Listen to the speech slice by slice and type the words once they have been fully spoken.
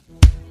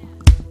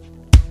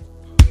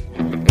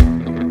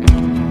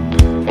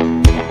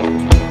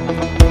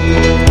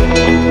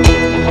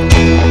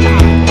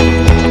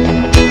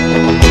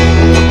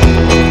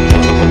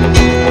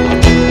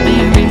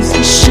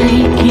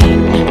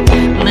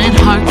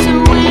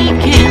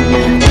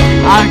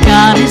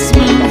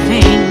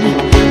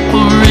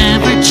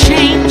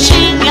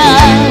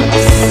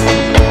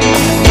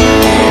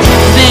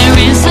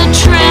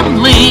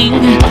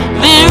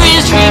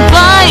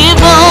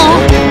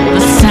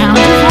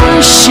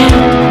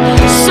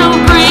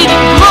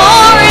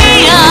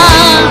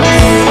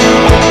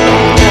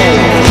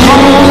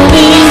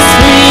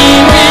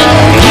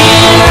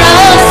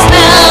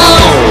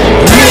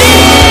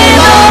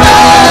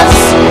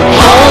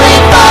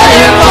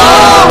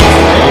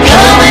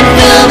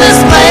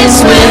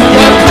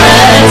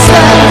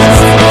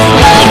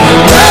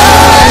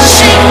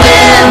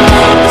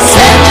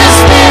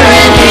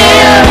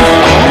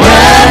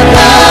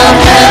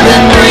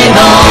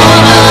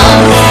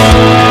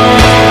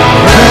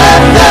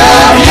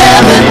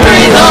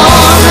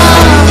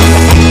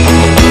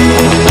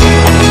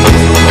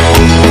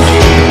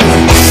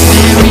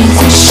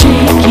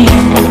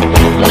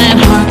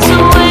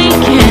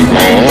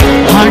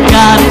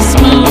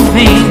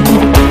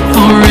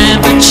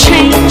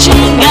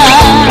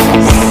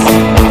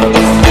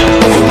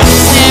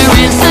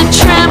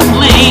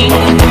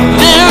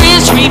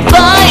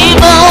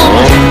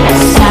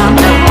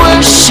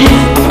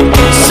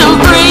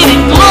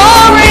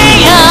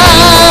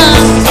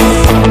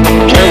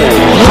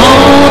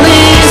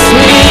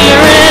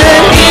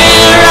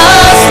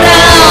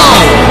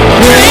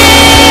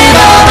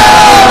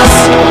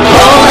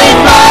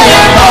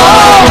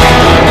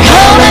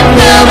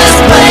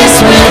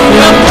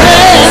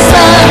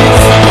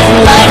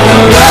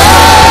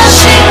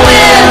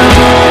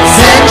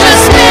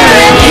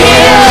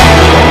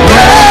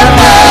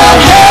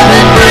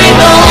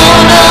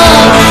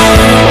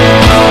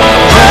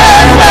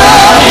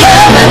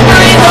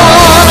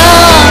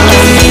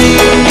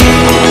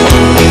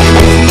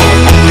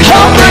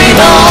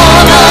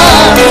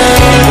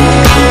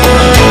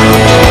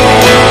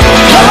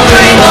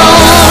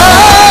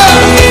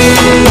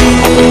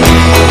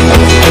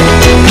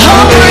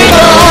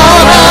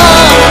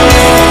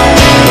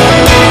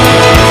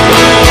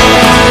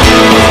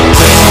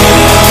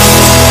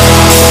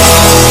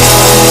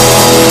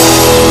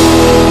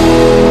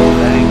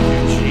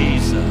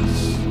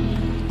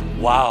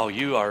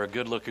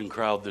good-looking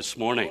crowd this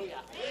morning.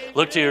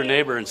 Look to your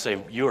neighbor and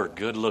say, you are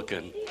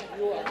good-looking.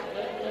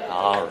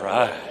 All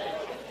right.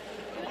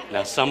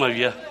 Now, some of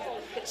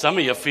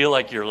you feel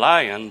like you're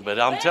lying, but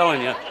I'm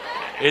telling you,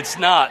 it's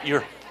not.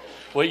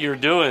 What you're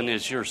doing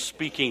is you're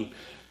speaking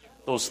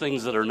those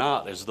things that are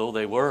not as though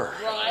they were.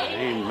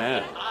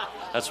 Amen.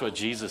 That's what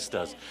Jesus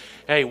does.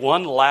 Hey,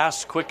 one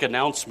last quick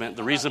announcement.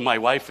 The reason my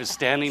wife is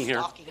standing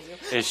here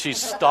is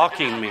she's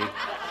stalking me.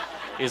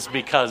 Is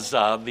because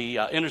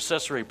the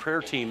intercessory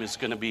prayer team is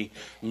going to be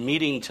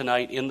meeting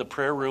tonight in the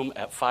prayer room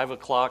at 5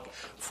 o'clock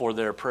for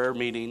their prayer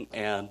meeting,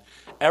 and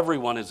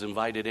everyone is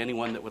invited.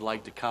 Anyone that would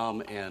like to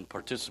come and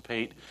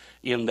participate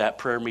in that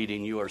prayer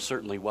meeting, you are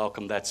certainly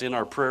welcome. That's in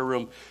our prayer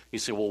room. You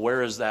say, well,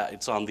 where is that?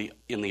 It's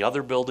in the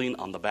other building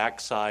on the back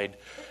side,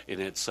 and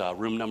it's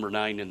room number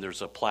 9, and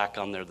there's a plaque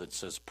on there that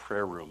says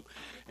prayer room.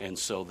 And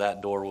so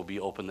that door will be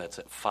open. That's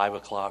at 5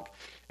 o'clock.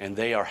 And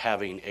they are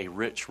having a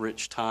rich,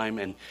 rich time.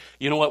 And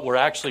you know what?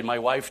 My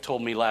wife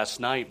told me last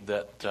night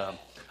that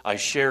I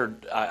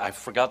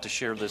forgot to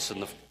share this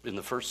in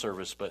the first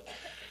service, but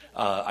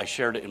I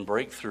shared it in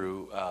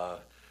Breakthrough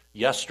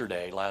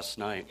last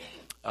night.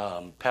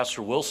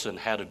 Pastor Wilson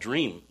had a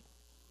dream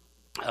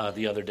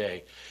the other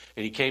day.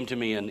 And he came to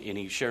me and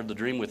he shared the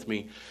dream with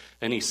me.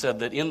 And he said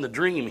that in the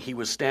dream, he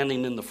was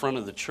standing in the front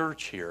of the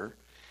church here.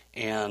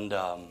 And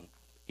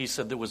he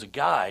said there was a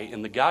guy,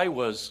 and the guy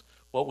was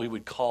what we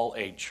would call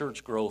a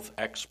church growth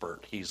expert.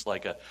 He's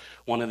like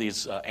one of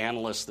these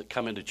analysts that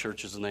come into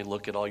churches and they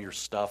look at all your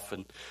stuff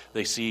and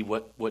they see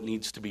what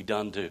needs to be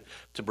done to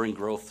bring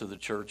growth to the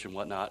church and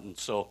whatnot. And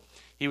so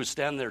he was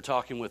standing there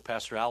talking with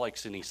Pastor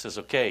Alex, and he says,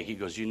 okay, he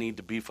goes, you need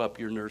to beef up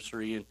your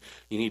nursery, and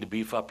you need to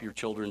beef up your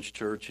children's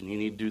church, and you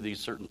need to do these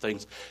certain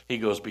things. He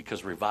goes,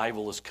 because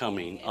revival is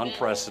coming,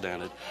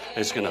 unprecedented.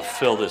 It's going to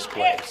fill this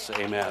place.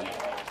 Amen.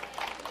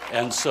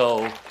 And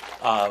so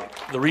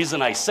the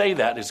reason I say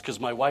that is because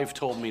my wife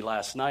told me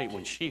last night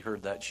when she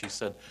heard that, she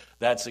said,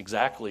 that's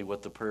exactly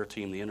what the prayer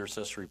team, the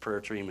intercessory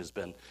prayer team, has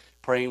been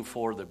praying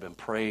for. They've been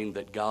praying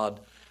that God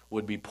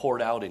would be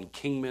poured out in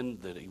Kingman,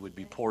 that he would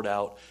be poured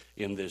out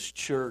in this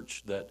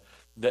church,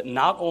 that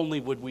not only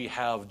would we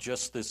have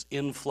just this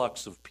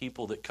influx of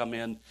people that come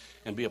in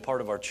and be a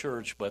part of our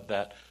church, but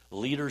that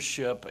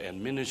leadership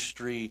and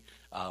ministry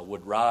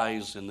would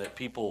rise, and that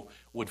people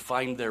would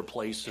find their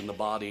place in the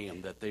body,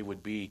 and that they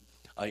would be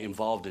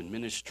involved in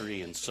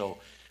ministry. And so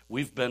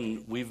we've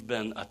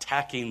been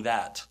attacking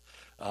that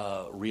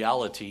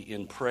reality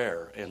in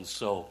prayer. And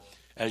so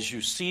as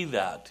you see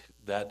that's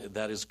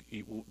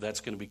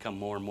going to become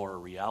more and more a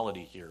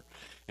reality here.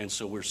 And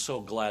so we're so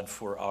glad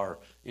for our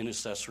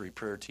intercessory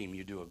prayer team.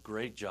 You do a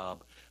great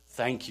job.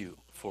 Thank you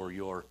for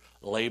your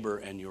labor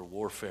and your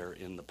warfare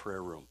in the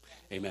prayer room.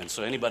 Amen.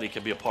 So anybody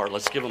can be a part.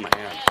 Let's give them a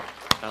hand.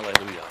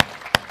 Hallelujah.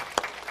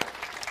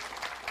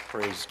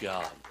 Praise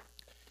God.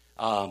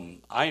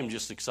 I am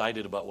just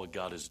excited about what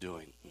God is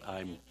doing.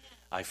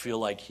 I feel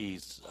like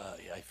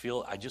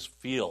I just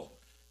feel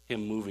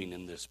him moving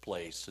in this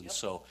place. And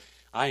so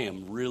I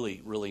am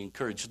really, really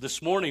encouraged.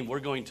 This morning we're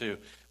going to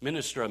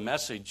minister a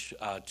message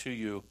to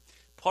you.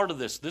 Part of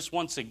this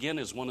once again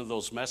is one of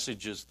those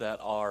messages that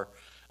are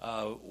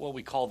what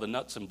we call the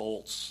nuts and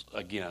bolts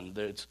again.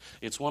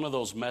 It's one of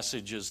those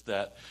messages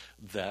that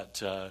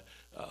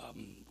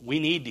we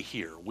need to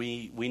hear.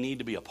 We need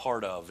to be a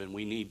part of, and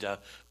we need to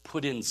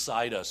put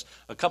inside us.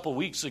 A couple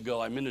weeks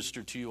ago, I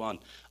ministered to you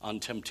on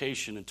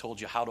temptation and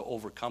told you how to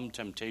overcome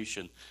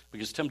temptation,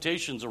 because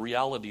temptation is a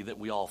reality that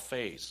we all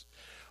face.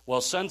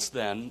 Well, since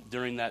then,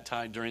 during that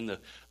time, during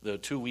the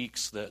 2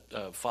 weeks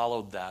that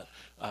followed that,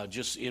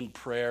 just in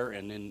prayer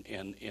and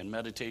in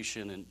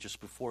meditation and just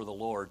before the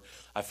Lord,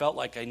 I felt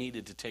like I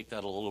needed to take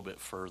that a little bit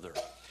further.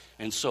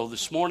 And so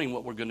this morning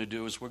what we're going to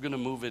do is we're going to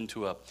move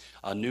into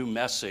a new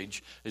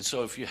message. And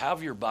so if you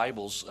have your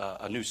Bibles,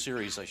 a new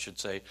series, I should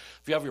say.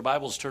 If you have your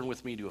Bibles, turn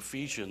with me to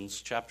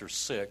Ephesians chapter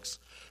 6.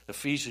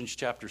 Ephesians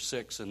chapter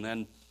 6, and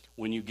then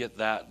when you get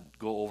that,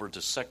 go over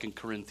to 2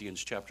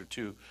 Corinthians chapter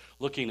 2,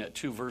 looking at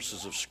 2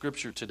 verses of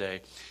Scripture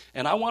today.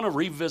 And I want to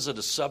revisit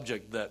a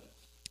subject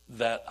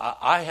that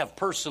I have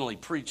personally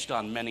preached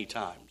on many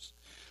times.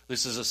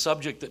 This is a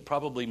subject that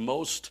probably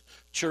most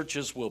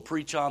churches will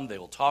preach on. They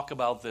will talk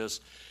about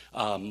this.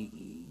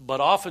 But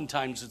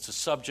oftentimes it's a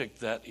subject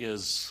that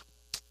is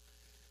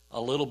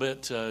a little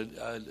bit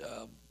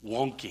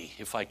wonky,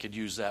 if I could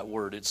use that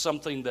word. It's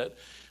something that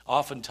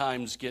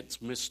oftentimes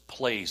gets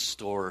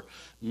misplaced or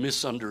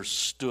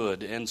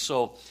misunderstood. And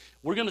so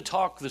we're going to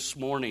talk this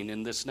morning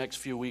in this next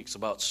few weeks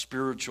about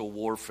spiritual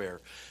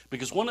warfare,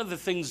 because one of the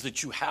things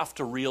that you have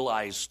to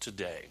realize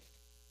today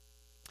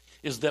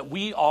is that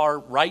we are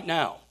right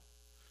now,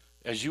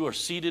 as you are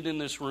seated in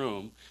this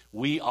room,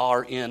 we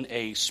are in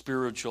a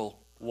spiritual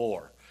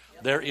war.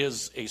 There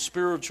is a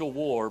spiritual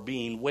war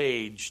being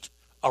waged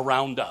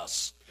around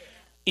us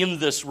in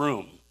this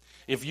room.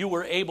 If you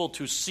were able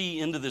to see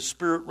into the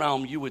spirit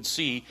realm, you would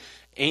see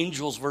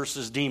angels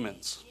versus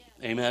demons.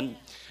 Amen.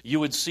 You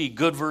would see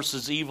good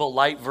versus evil,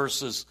 light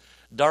versus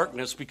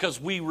darkness,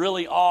 because we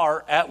really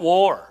are at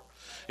war.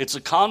 It's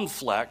a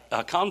conflict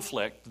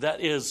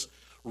that is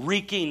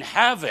wreaking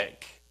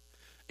havoc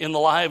in the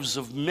lives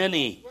of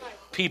many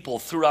people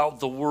throughout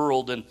the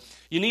world. And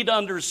you need to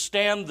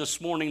understand this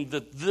morning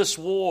that this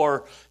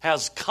war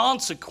has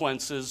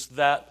consequences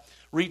that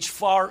reach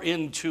far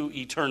into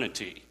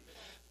eternity.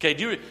 Okay,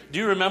 do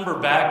you remember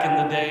back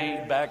in the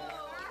day,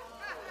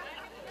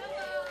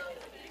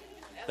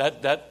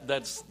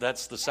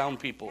 that's the sound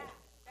people.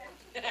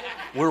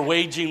 We're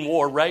waging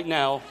war right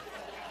now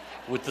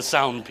with the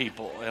sound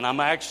people. And I'm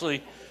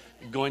actually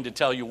going to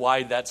tell you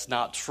why that's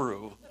not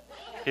true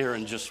here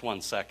in just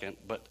 1 second.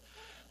 But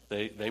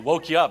they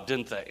woke you up,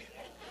 didn't they?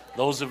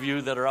 Those of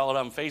you that are out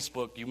on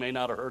Facebook, you may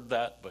not have heard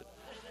that, but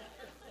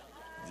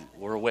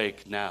we're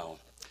awake now.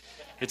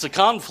 It's a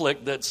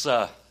conflict that's...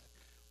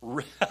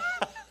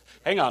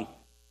 hang on.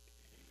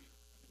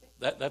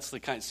 That's the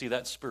kind... See,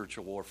 that's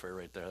spiritual warfare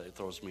right there. It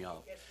throws me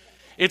off.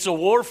 It's a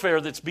warfare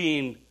that's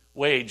being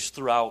waged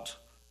throughout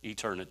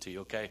eternity,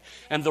 okay?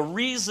 And the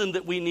reason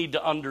that we need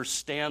to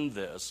understand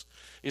this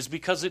is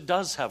because it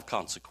does have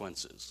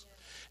consequences.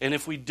 And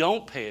if we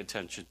don't pay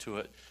attention to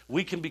it,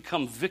 we can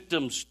become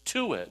victims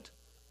to it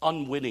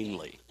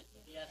unwittingly.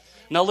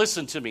 Now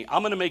listen to me.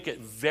 I'm going to make it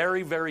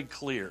very, very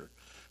clear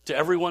to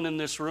everyone in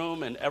this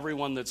room and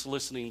everyone that's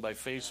listening by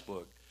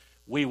Facebook.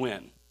 We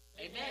win.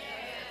 Amen.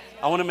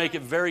 I want to make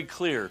it very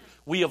clear.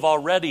 We have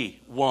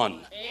already won.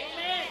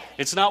 Amen.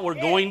 It's not we're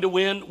going to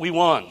win. We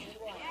won.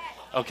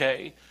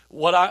 Okay?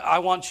 What I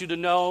want you to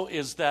know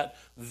is that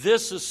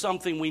this is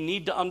something we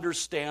need to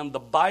understand. The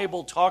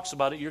Bible talks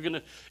about it.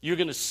 You're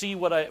gonna see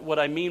what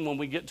I mean when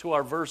we get to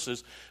our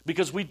verses,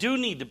 because we do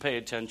need to pay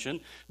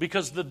attention,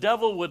 because the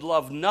devil would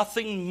love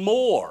nothing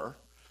more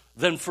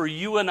than for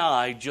you and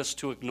I just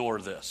to ignore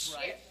this.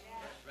 Right.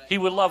 He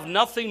would love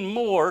nothing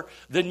more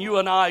than you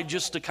and I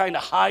just to kind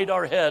of hide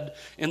our head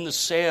in the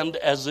sand,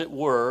 as it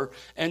were,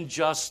 and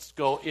just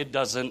go, it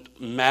doesn't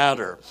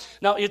matter.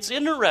 Now, it's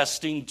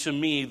interesting to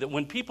me that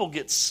when people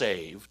get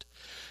saved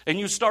and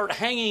you start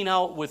hanging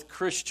out with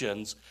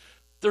Christians,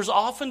 there's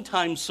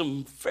oftentimes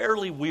some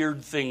fairly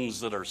weird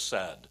things that are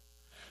said.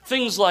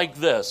 Things like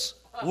this: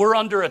 we're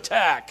under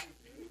attack.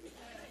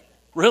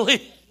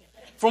 Really?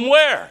 From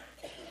where?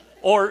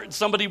 Or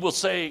somebody will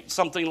say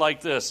something like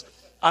this: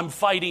 I'm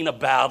fighting a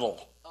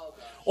battle.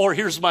 Or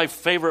here's my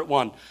favorite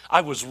one: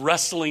 I was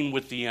wrestling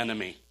with the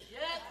enemy.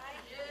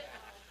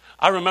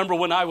 I remember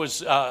when I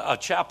was a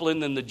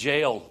chaplain in the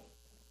jail,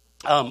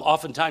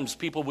 oftentimes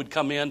people would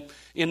come in,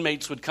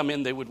 inmates would come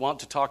in, they would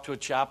want to talk to a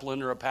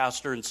chaplain or a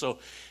pastor, and so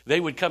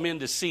they would come in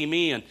to see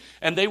me,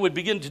 and they would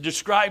begin to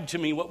describe to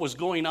me what was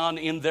going on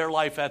in their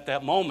life at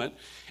that moment.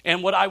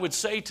 And what I would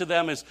say to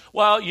them is,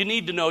 well, you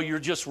need to know you're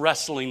just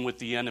wrestling with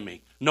the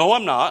enemy. No,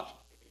 I'm not.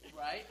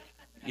 Right.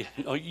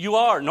 You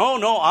are.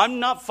 No, I'm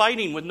not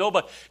fighting with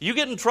nobody. You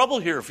get in trouble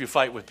here if you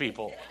fight with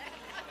people.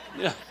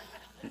 Yeah.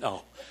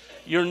 No,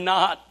 you're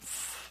not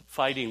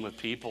fighting with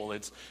people.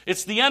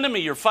 It's the enemy.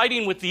 You're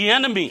fighting with the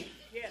enemy.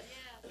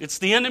 It's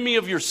the enemy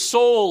of your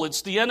soul.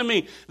 It's the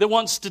enemy that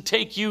wants to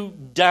take you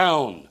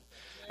down.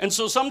 And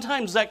so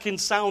sometimes that can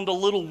sound a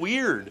little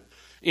weird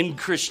in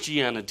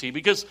Christianity,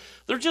 because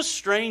they're just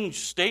strange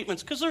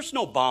statements, because there's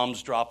no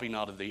bombs dropping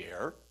out of the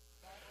air.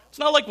 It's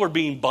not like we're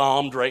being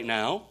bombed right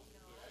now.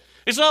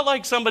 It's not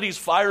like somebody's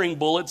firing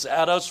bullets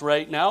at us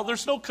right now.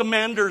 There's no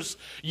commanders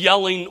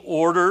yelling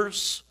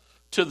orders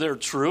to their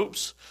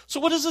troops.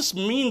 So what does this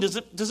mean? Does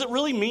it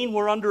really mean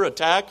we're under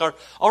attack?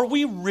 Are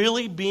we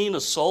really being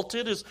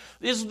assaulted?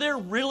 Is there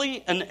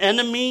really an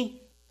enemy?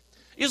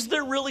 Is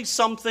there really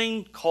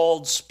something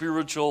called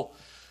spiritual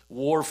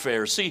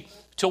warfare? See,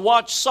 to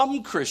watch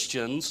some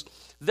Christians,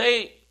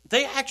 they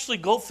actually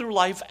go through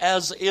life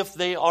as if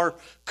they are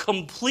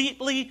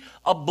completely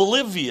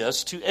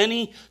oblivious to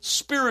any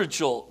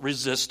spiritual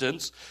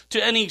resistance,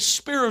 to any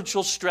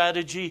spiritual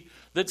strategy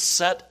that's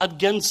set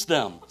against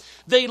them.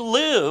 They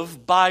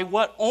live by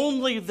what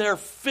only their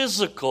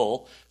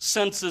physical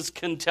senses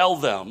can tell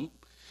them,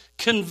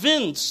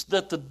 convinced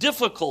that the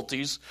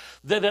difficulties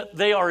that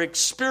they are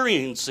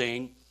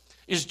experiencing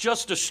is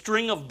just a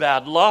string of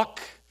bad luck,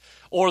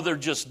 or they're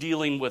just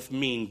dealing with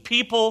mean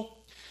people,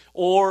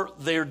 or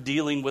they're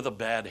dealing with a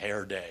bad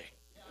hair day.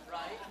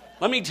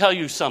 Let me tell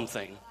you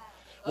something.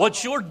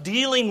 What you're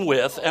dealing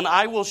with, and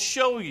I will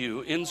show you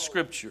in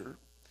Scripture,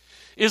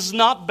 is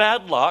not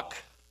bad luck.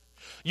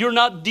 You're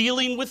not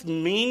dealing with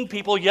mean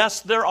people. Yes,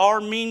 there are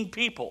mean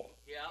people.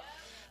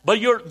 But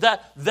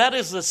that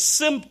is a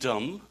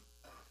symptom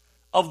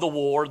of the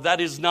war. That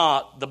is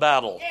not the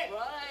battle.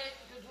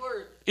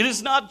 It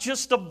is not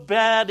just a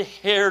bad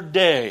hair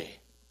day.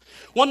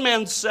 One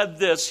man said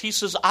this. He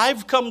says,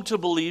 I've come to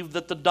believe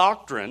that the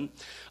doctrine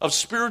of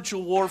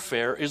spiritual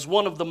warfare is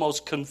one of the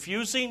most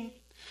confusing,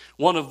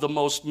 one of the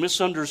most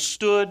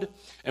misunderstood,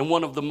 and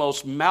one of the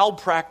most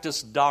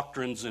malpracticed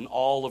doctrines in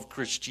all of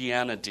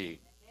Christianity.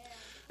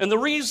 And the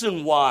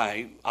reason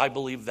why I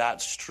believe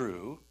that's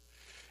true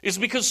is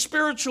because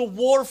spiritual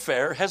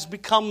warfare has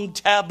become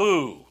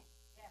taboo.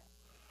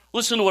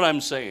 Listen to what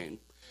I'm saying.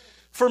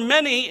 For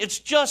many, it's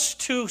just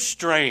too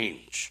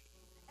strange.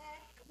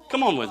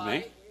 Come on with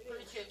me.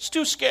 It's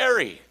too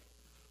scary.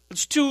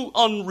 It's too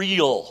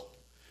unreal.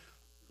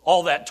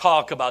 all that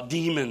talk about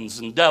demons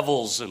and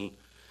devils and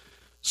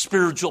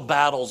spiritual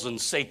battles and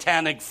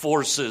satanic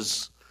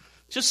forces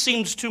just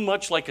seems too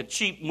much like a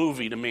cheap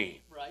movie to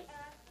me. Right.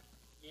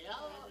 Yeah.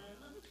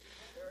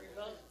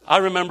 I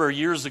remember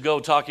years ago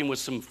talking with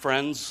some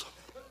friends,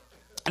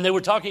 and they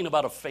were talking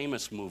about a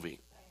famous movie.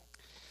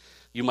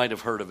 You might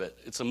have heard of it.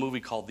 It's a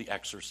movie called The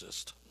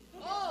Exorcist.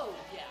 Oh,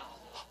 yeah.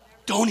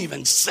 Don't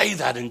even say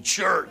that in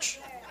church.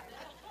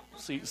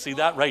 See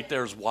that right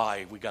there is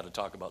why we got to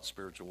talk about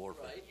spiritual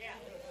warfare. Right.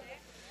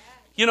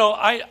 You know,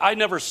 I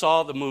never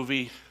saw the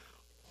movie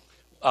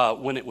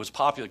when it was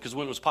popular, because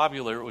when it was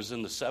popular, it was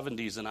in the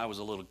 70s, and I was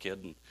a little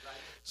kid, and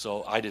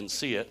so I didn't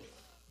see it.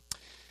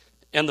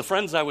 And the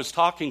friends I was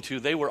talking to,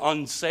 they were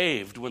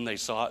unsaved when they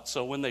saw it,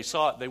 so when they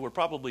saw it, they were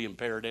probably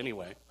impaired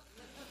anyway.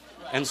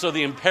 And so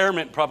the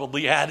impairment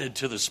probably added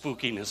to the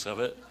spookiness of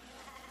it.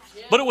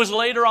 But it was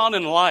later on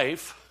in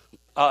life,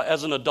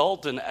 as an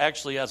adult and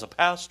actually as a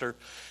pastor,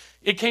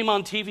 it came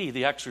on TV,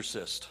 The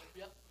Exorcist.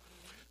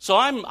 So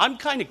I'm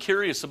kind of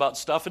curious about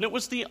stuff, and it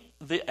was the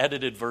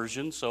edited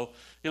version, so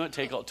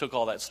it took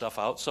all that stuff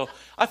out. So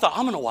I thought,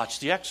 I'm going to watch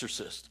The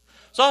Exorcist.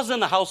 So I was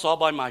in the house all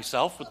by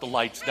myself with the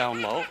lights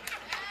down low.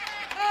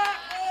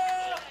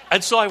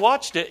 And so I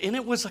watched it, and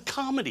it was a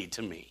comedy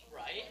to me.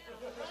 Right.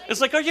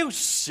 It's like, are you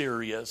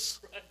serious?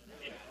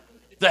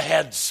 The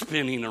head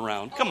spinning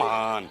around. Come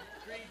on.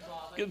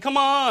 Come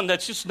on,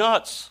 that's just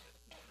nuts.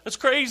 That's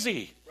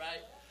crazy. Right.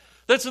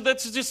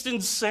 That's just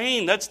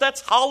insane.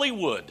 That's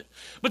Hollywood.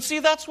 But see,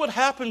 that's what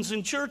happens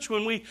in church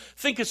when we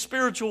think of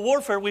spiritual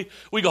warfare. We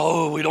go,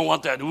 oh, we don't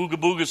want that ooga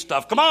booga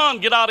stuff. Come on,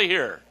 get out of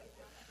here.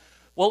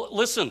 Well,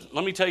 listen,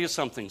 let me tell you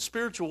something.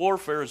 Spiritual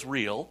warfare is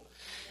real,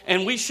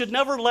 and we should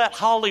never let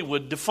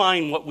Hollywood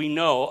define what we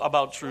know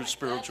about true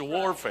spiritual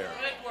warfare.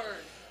 Good word.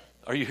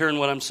 Are you hearing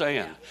what I'm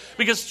saying?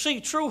 Because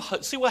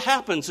see what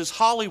happens is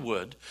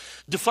Hollywood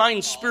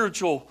defines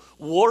spiritual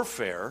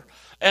warfare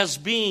as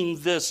being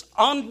this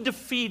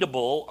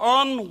undefeatable,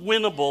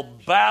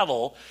 unwinnable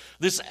battle,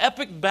 this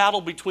epic battle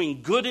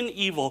between good and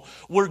evil,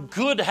 where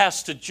good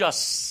has to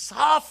just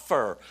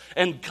suffer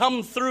and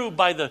come through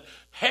by the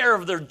hair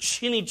of their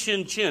chinny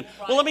chin chin.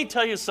 Well, let me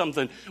tell you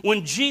something.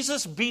 When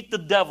Jesus beat the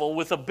devil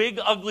with a big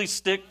ugly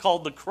stick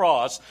called the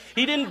cross,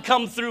 he didn't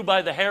come through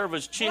by the hair of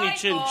his chinny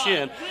chin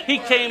chin. He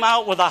came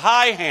out with a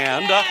high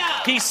hand.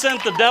 He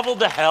sent the devil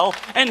to hell,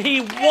 and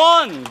he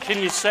won.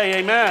 Can you say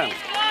amen?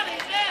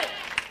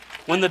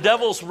 When the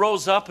devils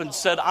rose up and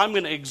said, I'm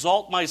going to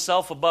exalt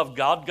myself above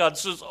God, God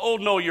says, oh,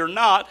 no, you're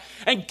not,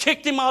 and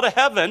kicked him out of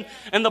heaven.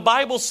 And the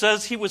Bible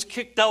says he was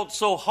kicked out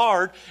so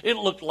hard, it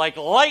looked like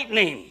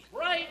lightning.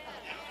 Right.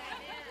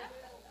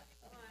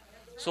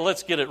 So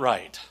let's get it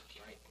right.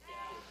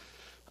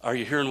 Are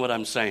you hearing what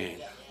I'm saying?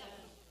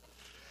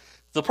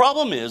 The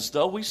problem is,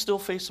 though, we still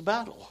face a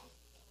battle.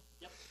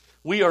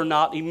 We are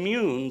not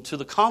immune to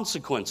the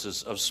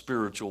consequences of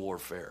spiritual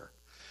warfare.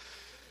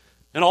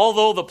 And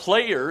although the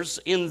players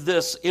in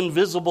this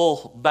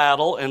invisible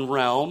battle and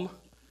realm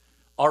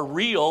are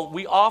real,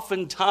 we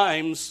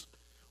oftentimes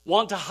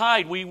want to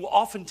hide. We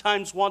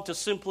oftentimes want to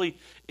simply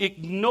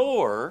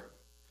ignore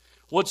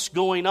what's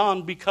going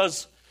on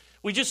because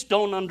we just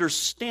don't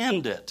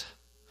understand it.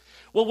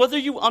 Well, whether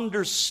you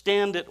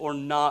understand it or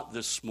not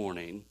this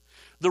morning,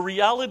 the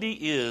reality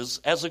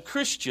is, as a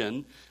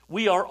Christian,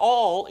 we are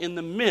all in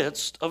the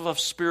midst of a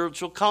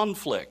spiritual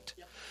conflict.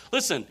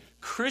 Listen,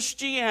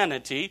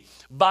 Christianity,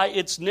 by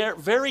its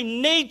very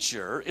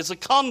nature, is a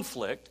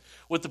conflict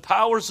with the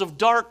powers of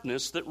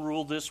darkness that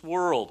rule this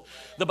world.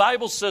 The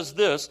Bible says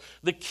this,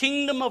 the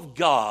kingdom of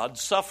God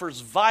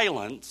suffers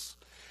violence,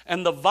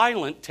 and the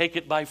violent take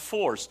it by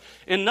force.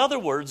 In other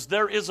words,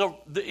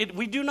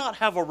 we do not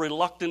have a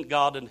reluctant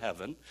God in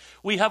heaven.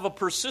 We have a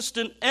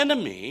persistent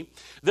enemy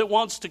that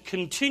wants to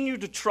continue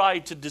to try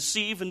to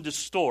deceive and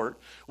distort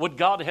what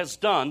God has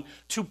done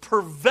to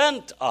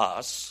prevent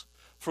us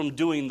from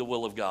doing the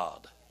will of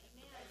God.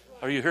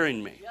 Are you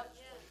hearing me?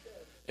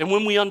 And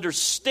when we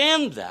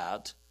understand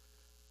that,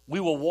 we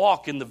will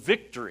walk in the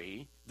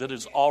victory that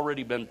has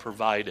already been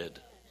provided.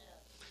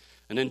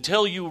 And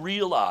until you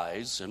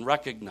realize and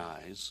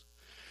recognize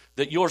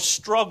that your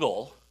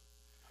struggle,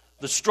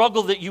 the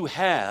struggle that you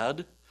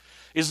had,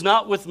 is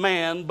not with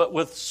man, but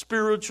with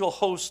spiritual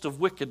host of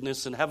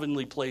wickedness in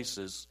heavenly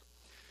places,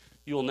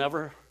 you will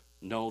never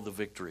know the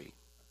victory.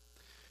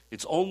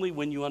 It's only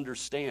when you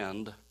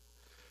understand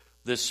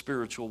this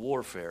spiritual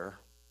warfare,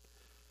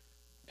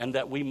 and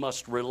that we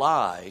must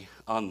rely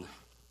on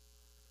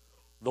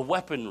the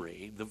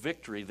weaponry, the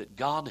victory that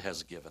God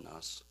has given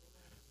us,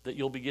 that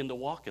you'll begin to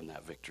walk in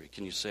that victory.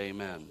 Can you say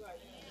amen?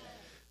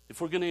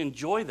 If we're going to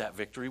enjoy that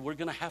victory, we're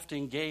going to have to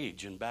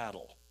engage in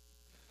battle.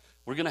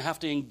 We're going to have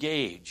to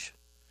engage.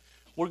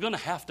 We're going to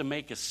have to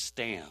make a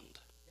stand.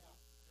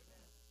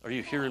 Are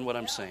you hearing what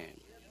I'm saying?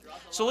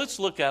 So let's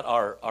look at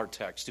our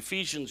text,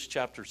 Ephesians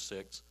chapter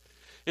 6.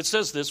 It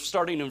says this,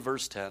 starting in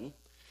verse 10.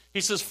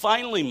 He says,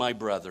 finally, my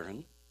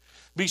brethren,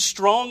 be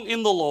strong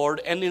in the Lord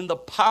and in the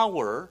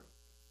power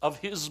of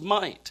his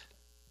might.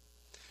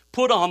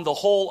 Put on the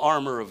whole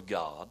armor of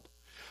God,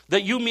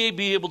 that you may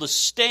be able to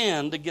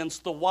stand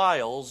against the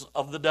wiles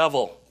of the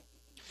devil.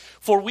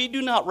 For we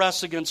do not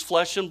wrestle against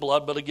flesh and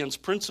blood, but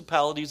against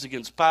principalities,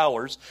 against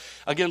powers,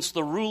 against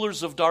the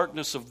rulers of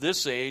darkness of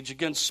this age,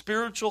 against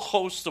spiritual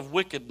hosts of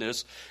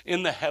wickedness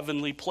in the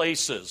heavenly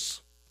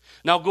places.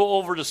 Now go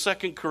over to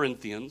 2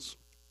 Corinthians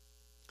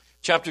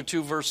chapter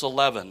 2, verse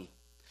 11.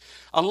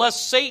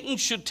 Unless Satan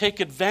should take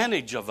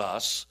advantage of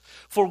us,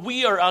 for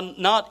we are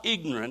not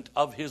ignorant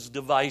of his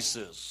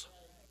devices.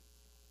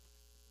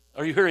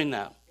 Are you hearing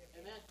that?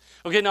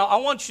 Okay, now I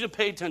want you to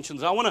pay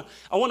attention. I want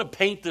to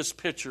paint this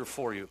picture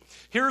for you.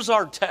 Here's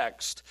our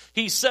text.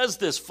 He says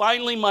this,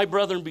 "Finally, my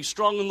brethren, be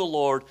strong in the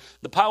Lord,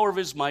 the power of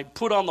his might,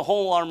 put on the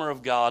whole armor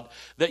of God,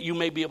 that you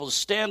may be able to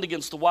stand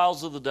against the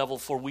wiles of the devil,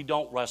 for we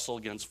don't wrestle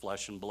against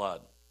flesh and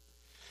blood."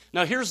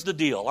 Now here's the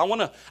deal. I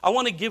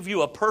want to give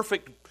you a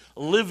perfect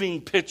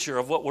living picture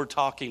of what we're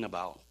talking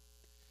about.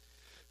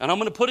 And I'm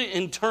going to put it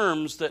in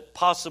terms that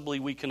possibly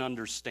we can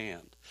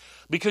understand.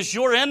 Because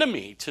your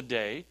enemy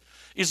today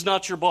is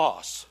not your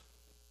boss.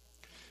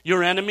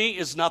 Your enemy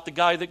is not the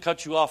guy that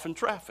cut you off in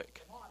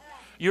traffic.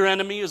 Your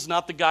enemy is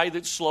not the guy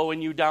that's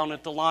slowing you down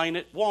at the line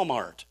at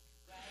Walmart.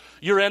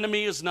 Your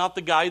enemy is not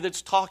the guy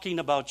that's talking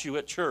about you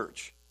at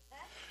church.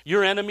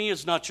 Your enemy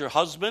is not your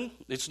husband.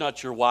 It's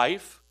not your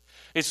wife.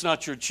 It's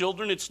not your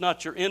children. It's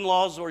not your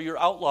in-laws or your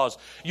outlaws.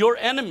 Your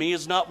enemy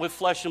is not with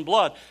flesh and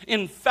blood.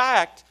 In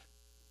fact,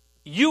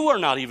 you are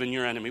not even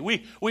your enemy.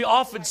 We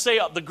often say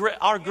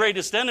our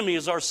greatest enemy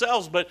is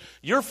ourselves, but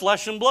you're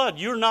flesh and blood.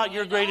 You're not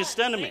your greatest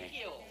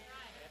enemy.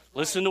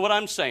 Listen to what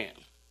I'm saying.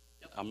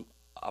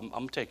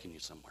 I'm taking you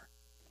somewhere.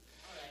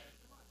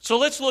 So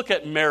let's look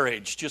at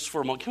marriage just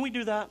for a moment. Can we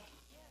do that?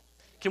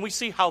 Can we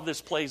see how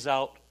this plays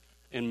out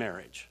in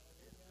marriage?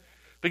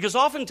 Because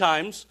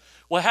oftentimes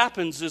what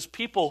happens is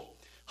people,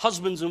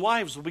 husbands and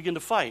wives, will begin to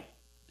fight.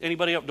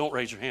 Anybody up? Don't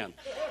raise your hand.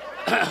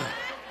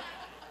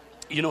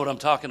 You know what I'm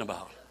talking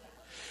about.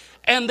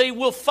 And they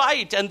will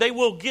fight, and they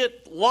will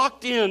get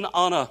locked in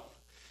on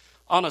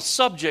a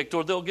subject,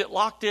 or they'll get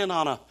locked in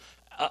on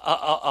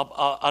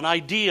an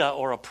idea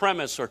or a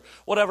premise or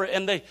whatever,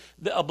 and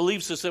a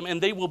belief system,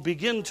 and they will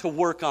begin to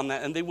work on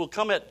that, and they will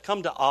come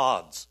to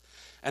odds,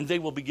 and they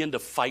will begin to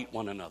fight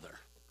one another.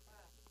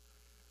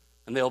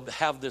 And they'll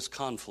have this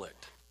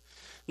conflict.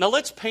 Now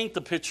let's paint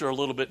the picture a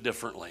little bit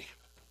differently.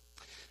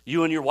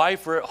 You and your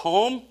wife are at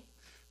home.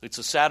 It's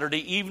a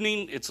Saturday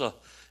evening. It's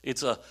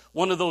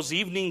one of those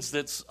evenings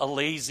that's a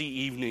lazy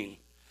evening.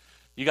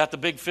 You got the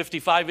big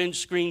 55-inch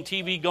screen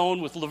TV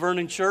going with Laverne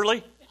and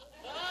Shirley.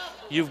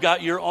 You've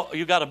got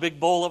a big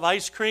bowl of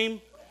ice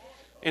cream,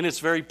 and it's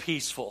very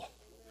peaceful.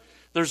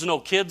 There's no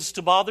kids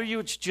to bother you.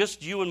 It's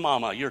just you and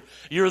Mama.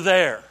 You're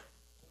there,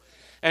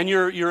 and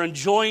you're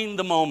enjoying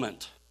the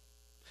moment.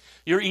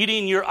 You're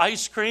eating your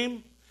ice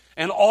cream,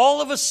 and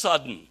all of a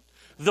sudden,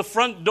 the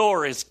front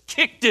door is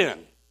kicked in,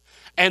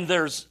 and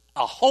there's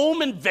a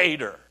home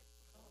invader.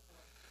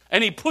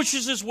 And he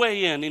pushes his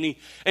way in,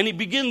 and he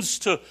begins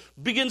to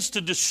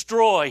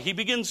destroy. He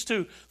begins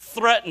to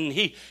threaten.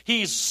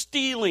 He's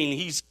stealing.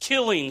 He's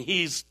killing.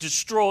 He's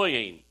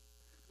destroying.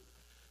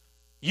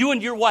 You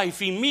and your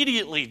wife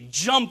immediately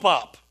jump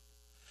up,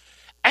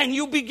 and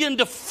you begin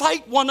to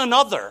fight one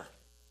another,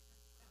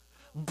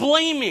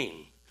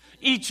 blaming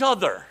each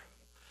other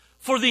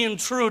for the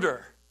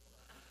intruder.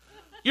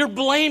 You're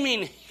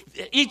blaming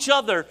each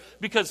other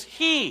because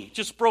he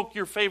just broke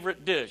your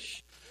favorite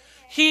dish.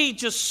 He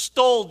just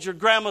stole your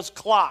grandma's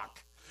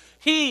clock.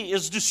 He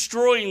is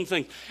destroying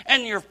things.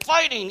 And you're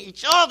fighting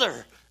each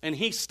other. And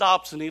he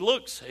stops and he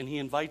looks and he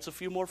invites a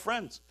few more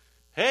friends.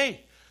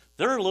 Hey,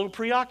 they're a little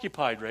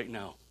preoccupied right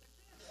now.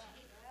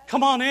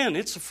 Come on in.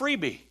 It's a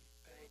freebie.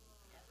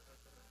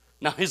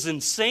 Now, as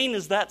insane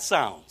as that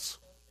sounds,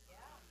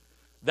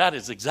 that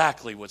is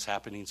exactly what's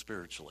happening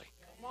spiritually.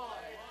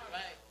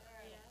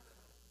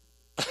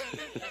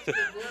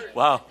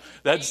 Wow,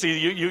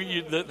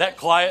 that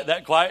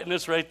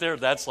quietness right there,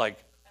 that's like,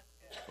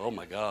 oh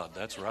my God,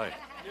 that's right.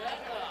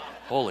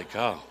 Holy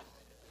cow.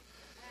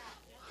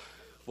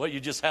 What you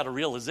just had a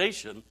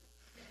realization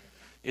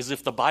is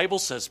if the Bible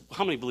says,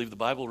 how many believe the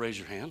Bible? Raise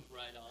your hand.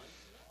 Right on.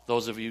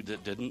 Those of you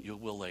that didn't, you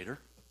will later.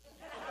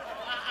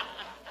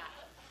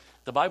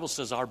 The Bible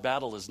says our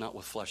battle is not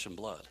with flesh and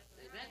blood.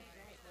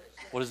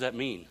 What does that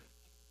mean?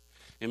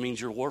 It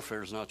means your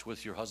warfare is not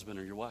with your husband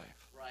or your wife.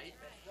 Right.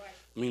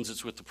 It means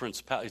it's with the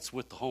principality, it's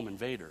with the home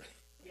invader.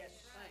 Yes,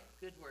 right.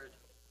 Good word.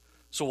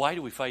 So why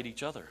do we fight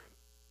each other?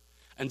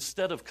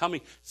 Instead of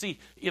coming, see,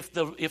 if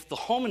the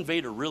home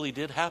invader really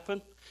did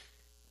happen,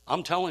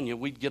 I'm telling you,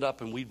 we'd get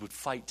up and we would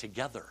fight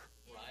together.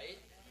 Right.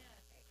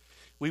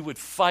 We would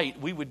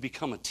fight, we would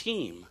become a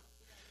team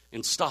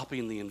in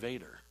stopping the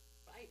invader.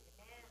 Right.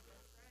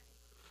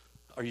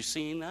 Are you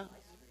seeing that?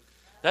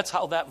 That's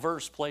how that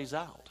verse plays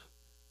out.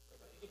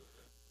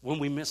 When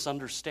we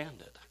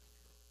misunderstand it.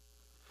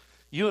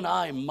 You and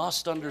I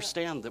must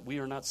understand that we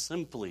are not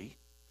simply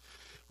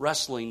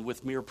wrestling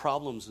with mere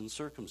problems and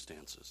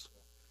circumstances.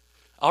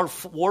 Our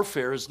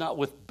warfare is not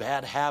with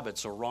bad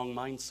habits or wrong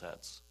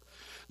mindsets.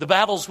 The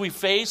battles we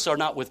face are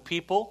not with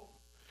people.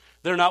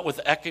 They're not with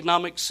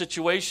economic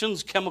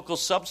situations, chemical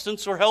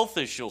substance, or health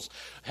issues,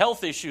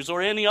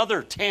 or any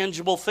other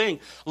tangible thing.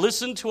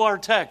 Listen to our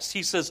text.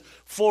 He says,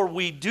 "For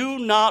we do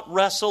not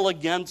wrestle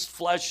against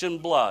flesh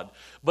and blood,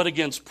 but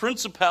against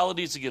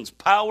principalities, against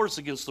powers,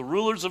 against the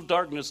rulers of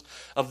darkness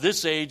of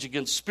this age,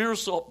 against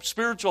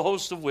spiritual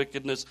hosts of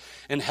wickedness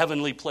in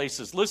heavenly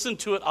places." Listen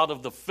to it out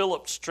of the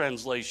Phillips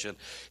translation.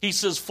 He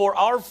says, "For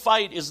our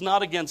fight is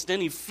not against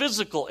any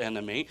physical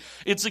enemy,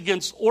 it's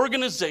against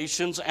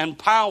organizations and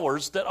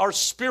powers that are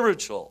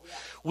spiritual.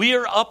 We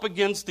are up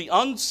against the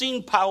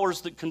unseen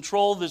powers that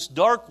control this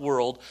dark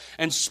world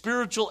and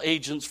spiritual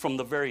agents from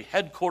the very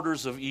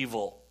headquarters of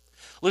evil."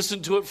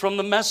 Listen to it from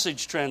the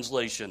Message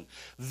translation.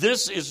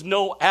 "This is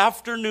no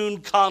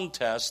afternoon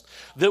contest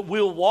that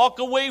we'll walk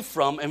away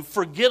from and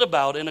forget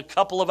about in a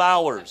couple of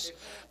hours.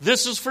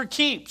 This is for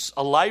keeps,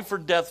 a life or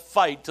death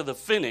fight to the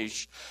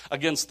finish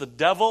against the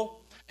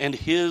devil and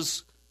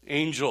his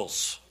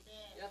angels."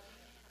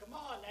 Come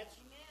on, that's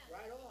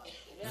right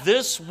on.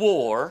 This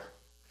war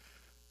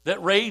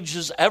that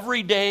rages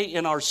every day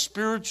in our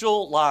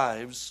spiritual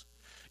lives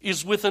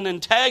is with an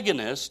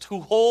antagonist who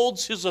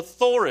holds his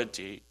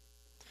authority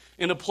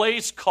in a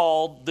place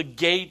called the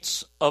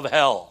gates of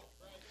hell.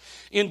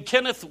 In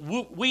Kenneth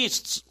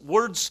Wuest's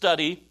word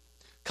study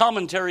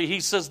commentary, he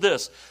says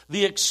this: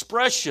 "The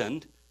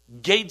expression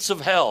gates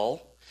of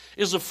hell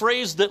is a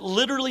phrase that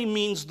literally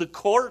means the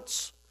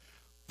courts,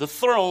 the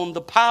throne,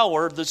 the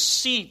power, the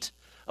seat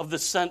of the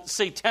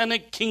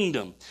satanic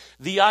kingdom.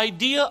 The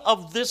idea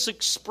of this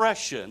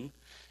expression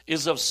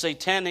is of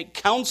satanic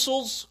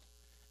councils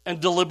and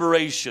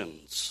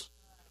deliberations."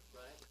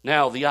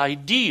 Now, the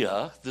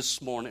idea this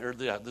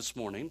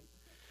morning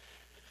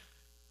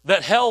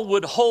that hell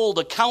would hold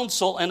a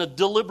council and a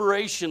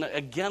deliberation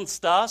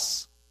against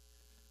us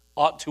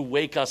ought to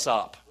wake us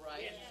up.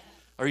 Right.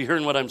 Are you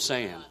hearing what I'm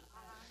saying?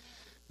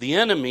 The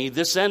enemy,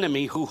 this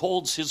enemy who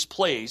holds his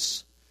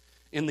place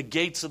in the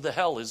gates of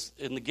hell is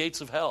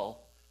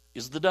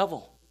the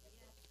devil.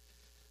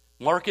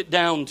 Mark it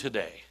down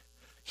today.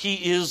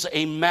 He is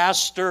a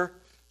master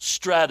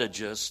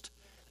strategist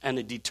and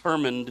a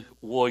determined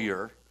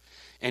warrior,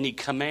 and he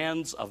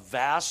commands a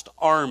vast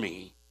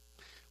army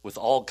with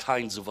all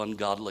kinds of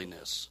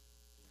ungodliness.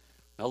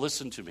 Now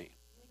listen to me.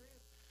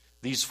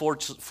 These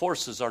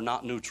forces are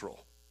not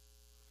neutral.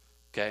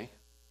 Okay?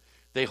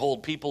 They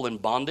hold people in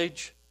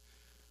bondage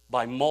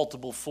by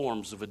multiple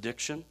forms of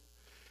addiction.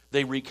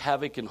 They wreak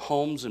havoc in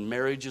homes and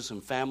marriages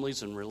and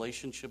families and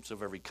relationships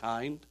of every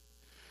kind.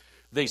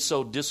 They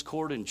sow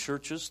discord in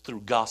churches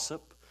through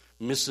gossip,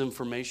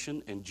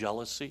 misinformation, and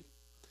jealousy.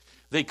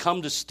 They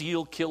come to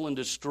steal, kill, and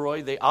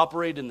destroy. They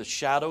operate in the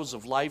shadows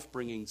of life,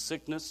 bringing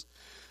sickness,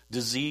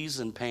 disease,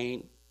 and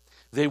pain.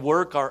 They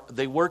work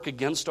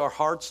against our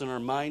hearts and our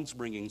minds,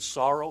 bringing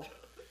sorrow,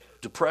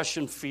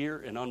 depression, fear,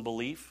 and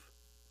unbelief.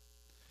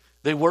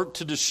 They work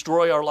to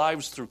destroy our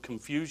lives through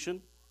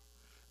confusion,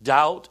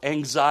 doubt,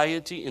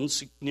 anxiety,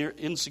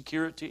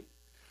 insecurity.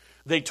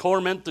 They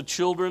torment the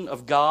children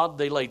of God.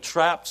 They lay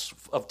traps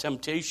of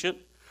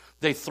temptation.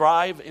 They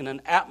thrive in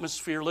an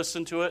atmosphere,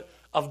 listen to it,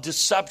 of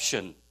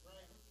deception.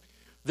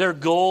 Their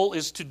goal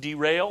is to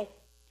derail,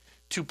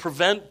 to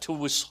prevent, to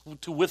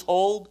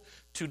withhold,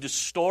 to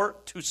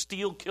distort, to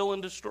steal, kill,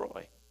 and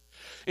destroy.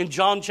 In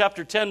John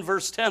chapter 10,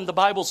 verse 10, the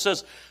Bible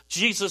says,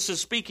 Jesus is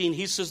speaking,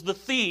 he says, "The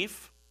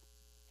thief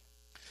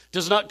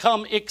does not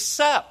come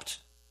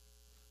except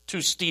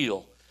to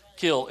steal,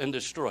 kill, and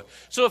destroy."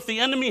 So if the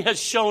enemy has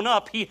shown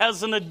up, he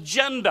has an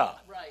agenda.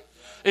 Right.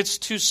 It's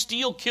to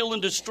steal, kill,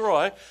 and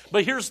destroy.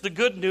 But here's the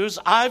good news.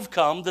 I've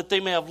come that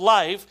they may have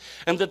life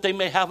and that they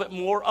may have it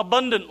more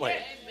abundantly.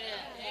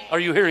 Amen. Are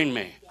you hearing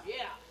me?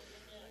 Yeah.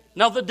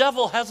 Now the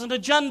devil has an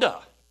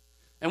agenda.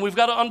 And we've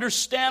got to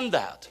understand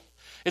that.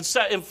 It's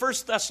in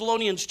 1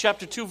 Thessalonians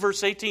chapter 2,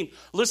 verse 18.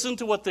 Listen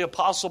to what the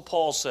Apostle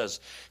Paul says.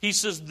 He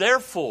says,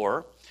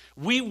 "Therefore,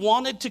 we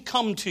wanted to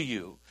come to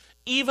you,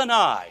 even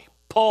I,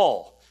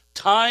 Paul,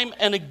 time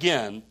and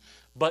again,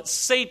 but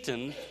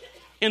Satan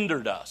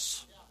hindered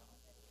us."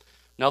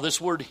 Now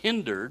this word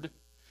hindered,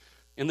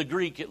 in the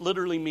Greek, it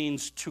literally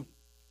means to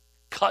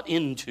cut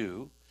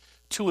into,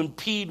 to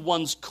impede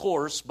one's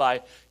course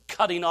by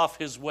cutting off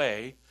his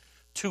way,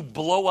 to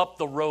blow up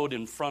the road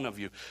in front of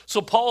you.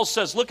 So Paul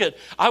says,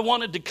 I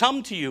wanted to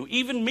come to you,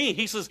 even me.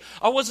 He says,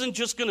 I wasn't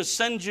just going to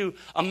send you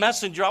a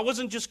messenger. I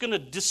wasn't just going to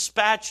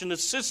dispatch an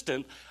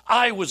assistant.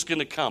 I was going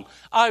to come.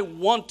 I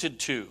wanted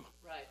to.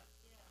 Right.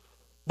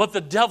 But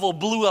the devil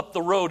blew up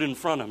the road in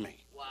front of me.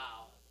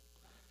 Wow.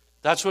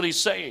 That's what he's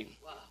saying.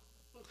 Wow.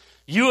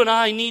 You and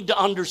I need to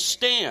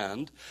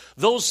understand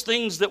those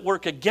things that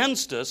work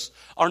against us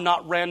are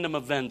not random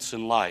events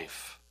in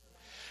life.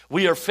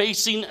 We are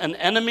facing an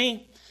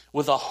enemy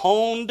with a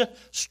honed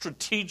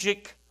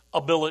strategic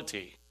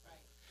ability.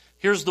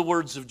 Here's the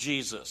words of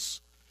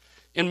Jesus.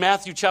 In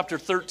Matthew chapter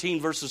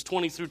 13, verses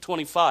 20 through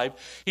 25,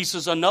 he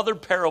says, "Another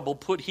parable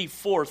put he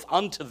forth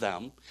unto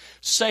them,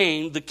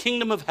 saying, The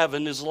kingdom of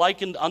heaven is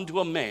likened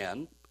unto a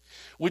man,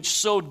 which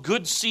sowed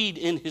good seed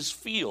in his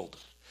field.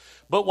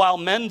 But while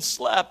men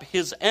slept,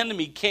 his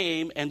enemy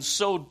came and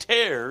sowed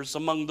tares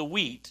among the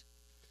wheat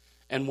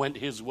and went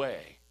his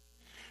way.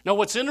 Now,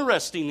 what's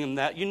interesting in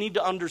that, you need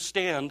to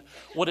understand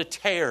what a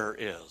tare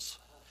is.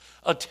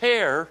 A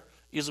tare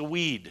is a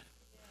weed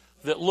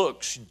that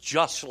looks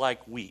just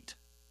like wheat.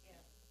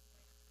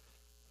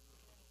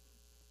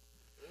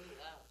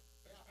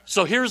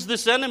 So here's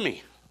this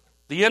enemy,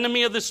 the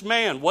enemy of this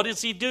man. What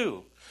does he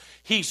do?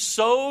 He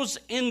sows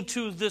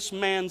into this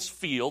man's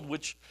field,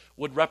 which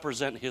would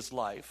represent his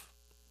life,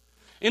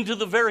 into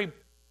the very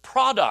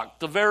product,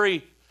 the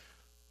very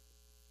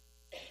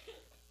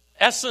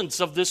essence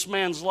of this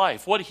man's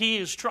life, what he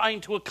is trying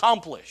to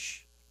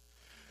accomplish.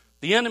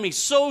 The enemy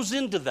sows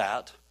into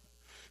that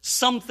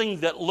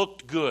something that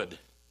looked good,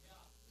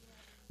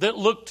 that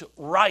looked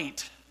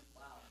right,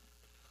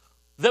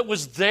 that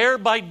was there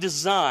by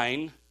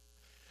design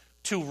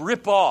to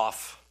rip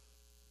off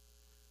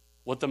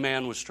what the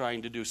man was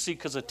trying to do. See,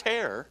 because a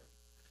tare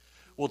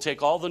will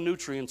take all the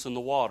nutrients in the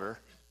water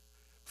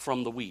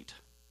from the wheat.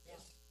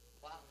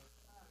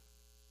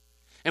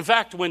 In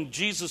fact, when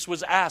Jesus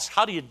was asked,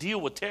 how do you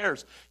deal with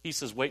tares? He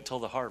says, wait till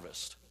the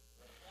harvest.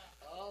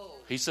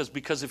 He says,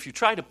 because if you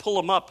try to pull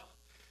them up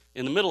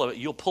in the middle of it,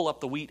 you'll pull up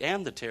the wheat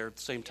and the tare at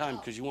the same time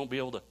because you won't be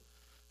able to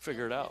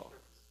figure it out.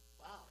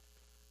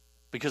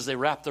 Because they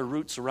wrap their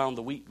roots around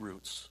the wheat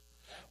roots.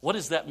 What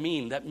does that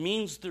mean? That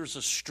means there's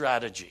a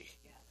strategy.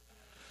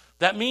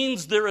 That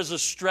means there is a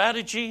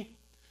strategy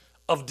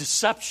of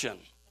deception.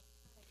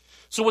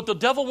 So what the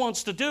devil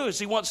wants to do is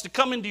he wants to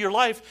come into your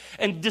life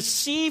and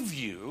deceive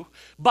you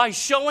by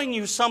showing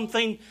you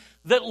something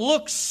that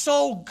looks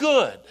so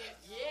good.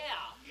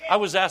 I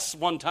was asked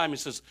one time, he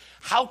says,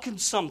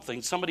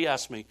 somebody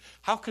asked me,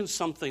 how can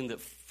something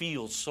that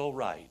feels so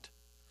right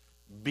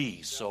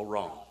be so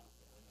wrong?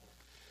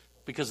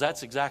 Because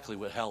that's exactly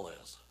what hell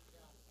is.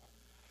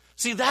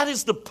 See, that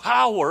is the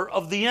power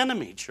of the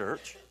enemy,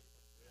 church,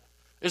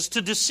 is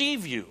to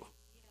deceive you.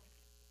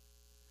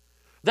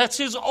 That's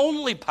his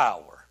only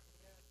power.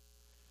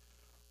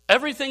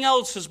 Everything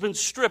else has been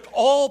stripped.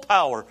 All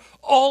power,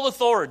 all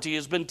authority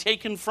has been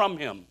taken from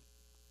him.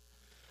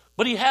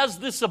 But he has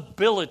this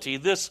ability,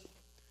 this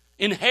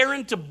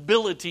inherent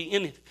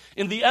ability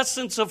in the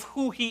essence of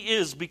who he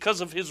is because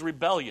of his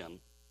rebellion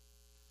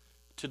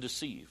to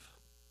deceive.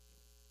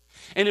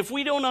 And if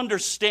we don't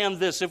understand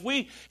this, if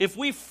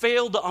we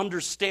fail to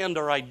understand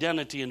our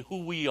identity and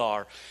who we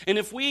are, and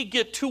if we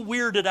get too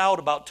weirded out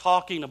about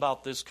talking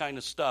about this kind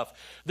of stuff,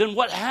 then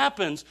what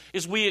happens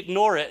is we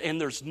ignore it, and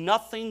there's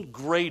nothing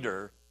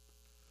greater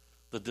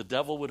that the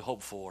devil would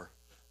hope for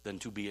than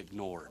to be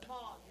ignored.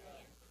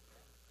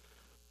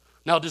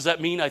 Now, does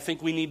that mean I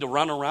think we need to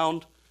run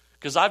around?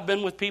 Because I've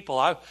been with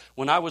people.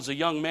 When I was a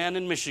young man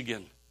in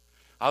Michigan,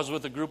 I was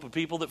with a group of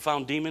people that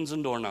found demons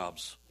in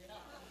doorknobs.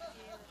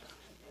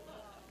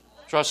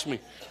 Trust me.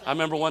 I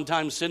remember one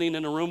time sitting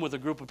in a room with a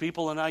group of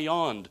people and I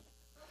yawned.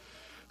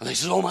 And they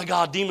said, oh my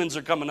God, demons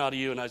are coming out of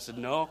you. And I said,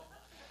 no,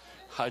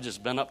 I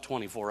just been up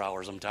 24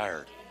 hours. I'm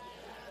tired.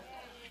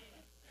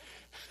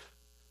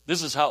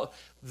 This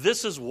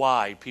is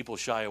why people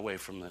shy away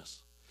from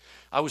this.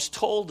 I was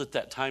told at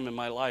that time in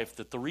my life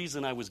that the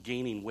reason I was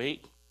gaining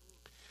weight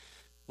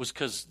was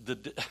because the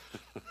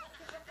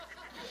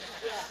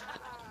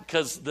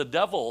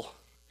devil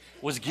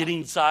was getting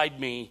inside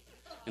me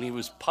and he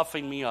was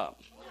puffing me up.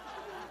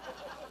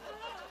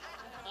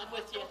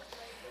 With you.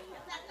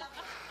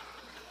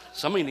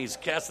 Somebody needs to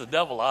cast the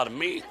devil out of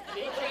me.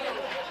 You know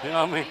what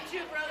I mean? Me too,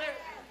 brother.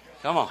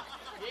 Come on.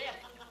 Yeah.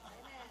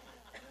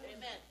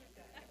 Amen.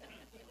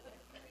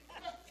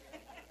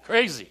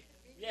 Crazy.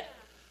 Yeah.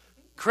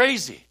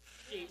 Crazy.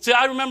 See,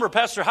 I remember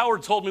Pastor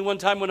Howard told me one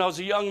time when I was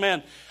a young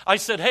man, I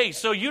said, hey,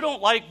 so you don't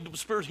like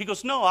spirit? He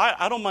goes, no,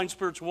 I don't mind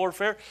spiritual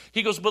warfare.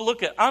 He goes, but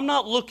look, I'm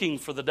not looking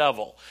for the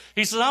devil.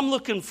 He says, I'm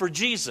looking for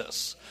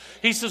Jesus.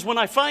 He says, when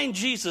I find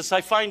Jesus,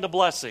 I find a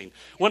blessing.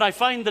 When I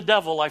find the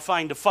devil, I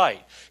find a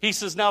fight. He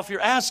says, now if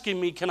you're asking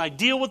me, can I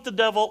deal with the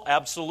devil?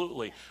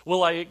 Absolutely.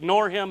 Will I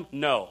ignore him?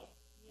 No.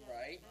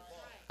 Right.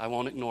 I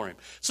won't ignore him.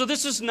 So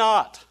this is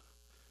not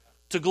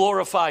to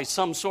glorify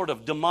some sort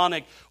of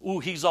demonic, ooh,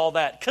 he's all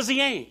that, because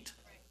he ain't.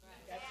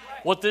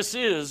 What this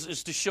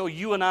is to show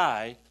you and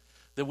I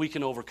that we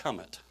can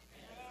overcome it.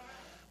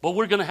 But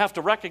we're going to have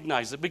to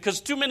recognize it because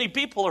too many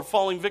people are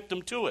falling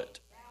victim to it.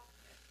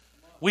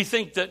 We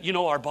think that,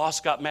 our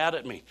boss got mad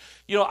at me.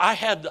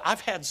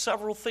 I've had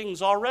several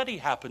things already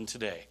happen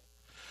today.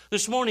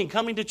 This morning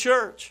coming to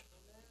church.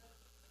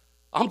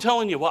 I'm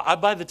telling you,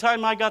 by the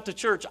time I got to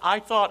church, I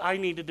thought I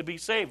needed to be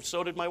saved.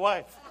 So did my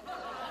wife.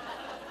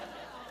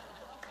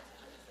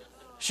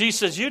 She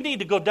says, you need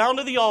to go down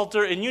to the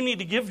altar and you need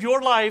to give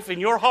your life and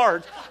your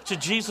heart to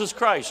Jesus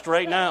Christ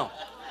right now.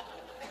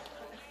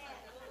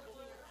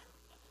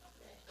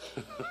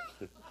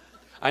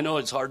 I know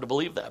it's hard to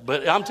believe that,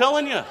 but I'm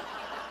telling you.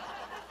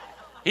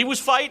 He was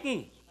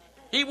fighting.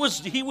 He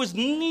was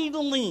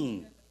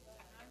needling.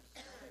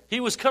 He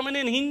was coming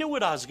in. He knew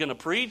what I was going to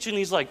preach, and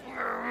he's like,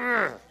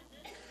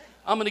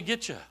 I'm going to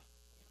get you.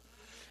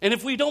 And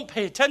if we don't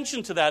pay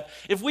attention to that,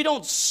 if we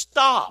don't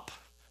stop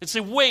They'd say,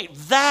 wait,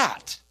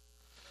 that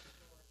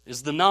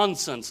is the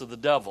nonsense of the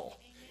devil.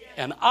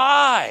 And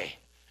I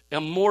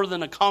am more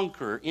than a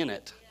conqueror in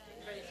it.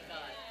 Praise God.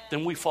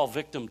 Then we fall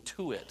victim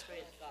to it.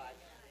 Praise God.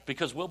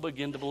 Because we'll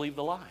begin to believe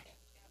the lie.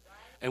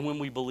 And when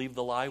we believe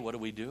the lie,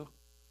 what do?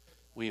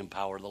 We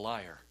empower the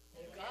liar.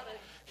 You got it.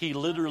 He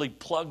literally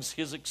plugs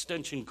his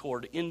extension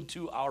cord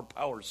into our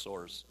power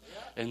source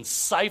and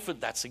siphon.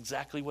 That's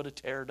exactly what a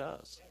terror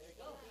does.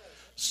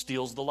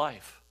 Steals the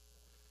life.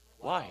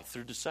 Why?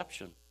 Through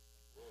deception.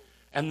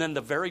 And then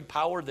the very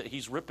power that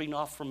he's ripping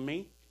off from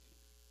me,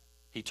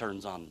 he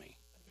turns on me.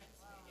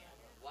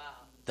 Wow.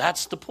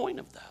 That's the point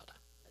of that.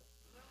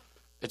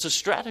 It's a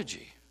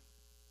strategy.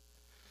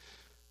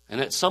 And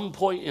at some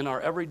point in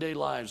our everyday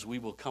lives, we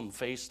will come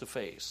face to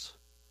face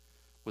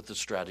with the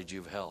strategy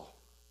of hell.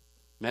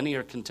 Many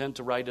are content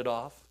to write it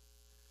off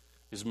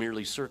as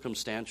merely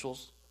circumstantial.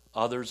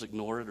 Others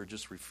ignore it or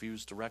just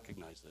refuse to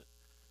recognize it.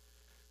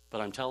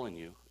 But I'm telling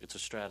you, it's a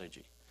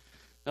strategy.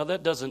 Now,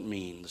 that doesn't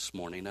mean this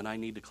morning, and I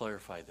need to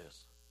clarify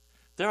this,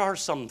 there are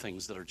some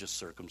things that are just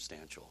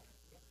circumstantial.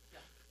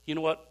 You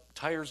know what?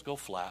 Tires go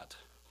flat.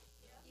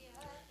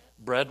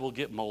 Bread will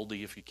get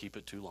moldy if you keep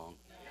it too long.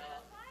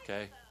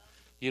 Okay?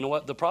 You know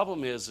what? The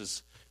problem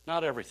is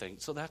not everything.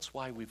 So that's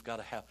why we've got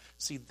to have,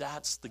 see,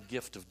 that's the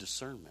gift of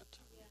discernment.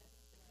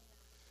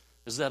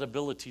 Is that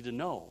ability to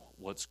know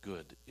what's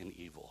good and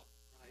evil.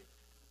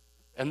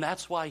 And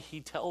that's why he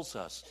tells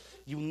us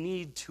you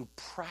need to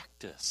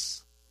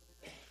practice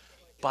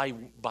by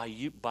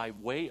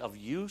way of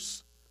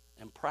use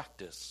and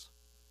practice.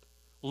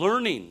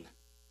 Learning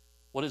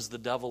what is the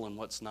devil and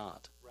what's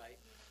not. Right.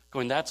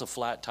 Going, that's a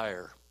flat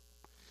tire.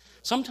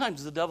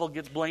 Sometimes the devil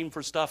gets blamed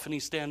for stuff and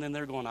he's standing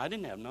there going, I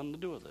didn't have nothing to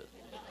do with it.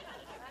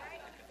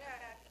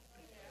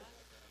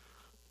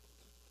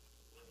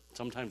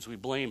 Sometimes we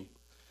blame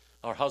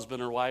our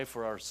husband or wife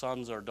or our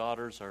sons, our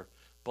daughters, our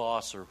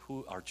boss, or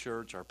our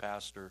church, our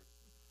pastor.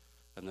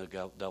 And the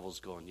devil's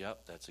going,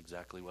 yep, that's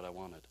exactly what I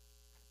wanted.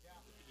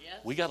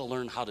 Yes. We got to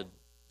learn how to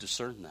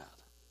discern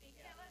that.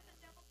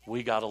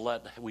 We got to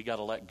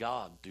let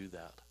God do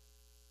that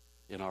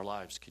in our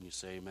lives. Can you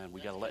say amen? We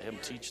got to let him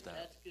teach that.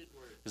 That's good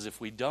word. Because if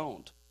we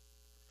don't,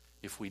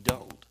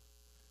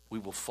 we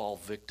will fall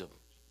victim.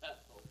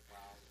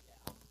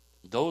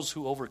 Those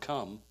who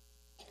overcome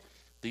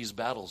these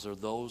battles are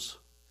those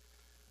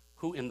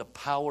who in the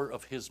power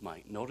of his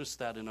might, notice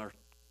that in our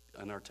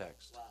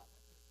text. Wow.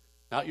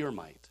 Not your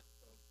might.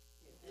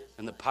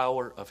 In the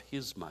power of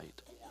his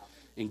might,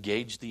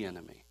 engage the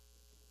enemy.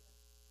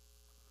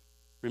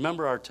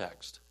 Remember our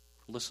text.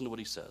 Listen to what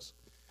he says.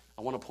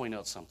 I want to point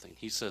out something.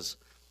 He says,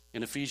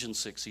 in Ephesians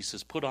 6, he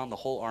says, put on the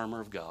whole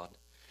armor of God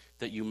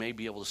that you may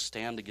be able to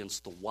stand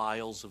against the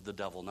wiles of the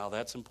devil. Now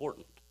that's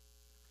important.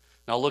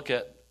 Now look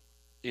at,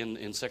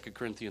 in 2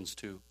 Corinthians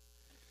 2,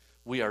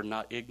 we are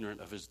not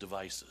ignorant of his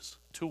devices.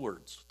 Two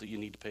words that you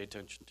need to pay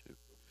attention to.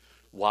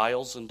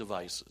 Wiles and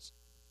devices.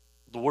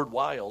 The word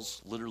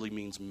wiles literally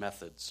means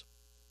methods,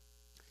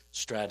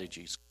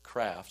 strategies,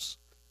 crafts,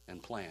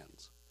 and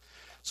plans.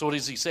 So what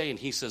is he saying?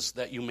 He says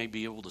that you may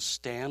be able to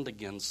stand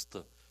against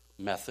the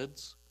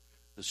methods,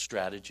 the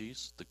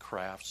strategies, the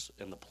crafts,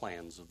 and the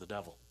plans of the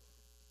devil.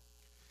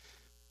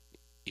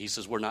 He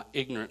says we're not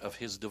ignorant of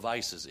his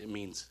devices. It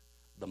means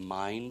the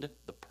mind,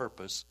 the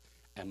purpose,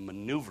 and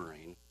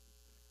maneuvering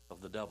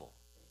of the devil.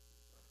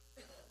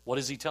 What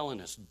is he telling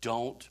us?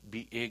 Don't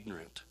be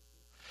ignorant.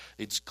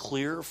 It's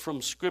clear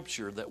from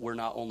Scripture that we're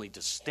not only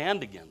to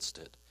stand against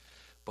it,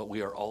 but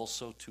we are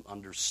also to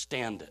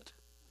understand it.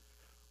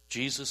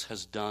 Jesus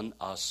has done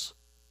us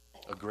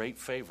a great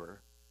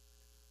favor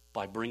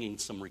by bringing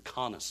some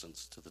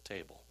reconnaissance to the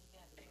table.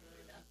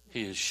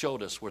 He has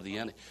showed us where the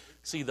enemy...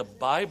 See, the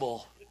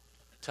Bible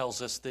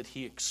tells us that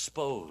he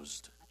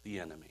exposed the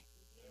enemy.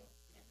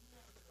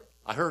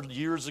 I heard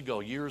years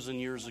and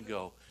years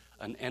ago,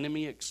 an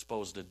enemy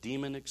exposed, a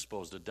demon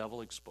exposed, a devil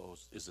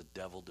exposed is a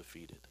devil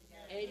defeated.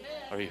 Amen.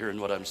 Are you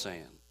hearing what I'm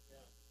saying?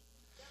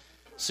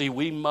 See,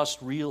 we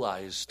must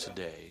realize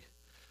today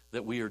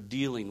that we are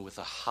dealing with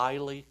a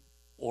highly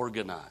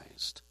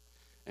organized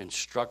and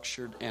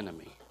structured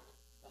enemy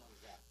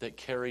that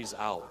carries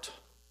out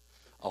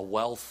a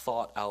well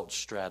thought out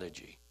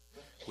strategy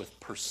with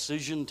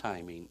precision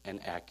timing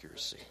and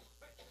accuracy.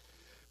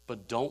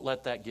 But don't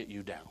let that get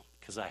you down,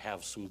 because I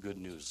have some good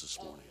news this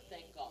morning.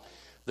 Thank God.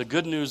 The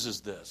good news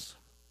is this: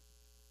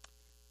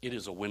 it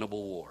is a winnable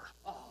war.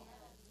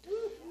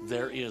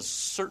 There is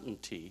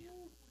certainty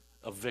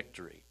of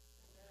victory.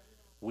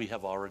 We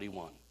have already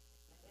won.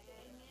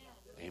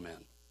 Amen.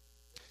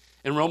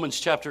 In Romans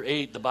chapter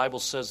 8, the Bible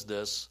says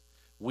this: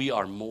 we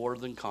are more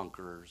than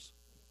conquerors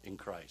in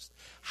Christ.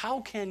 How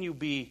can you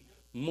be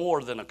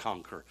more than a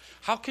conqueror?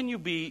 How can you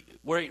be,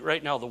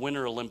 right now the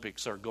Winter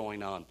Olympics are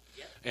going on,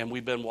 and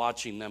we've been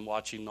watching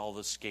all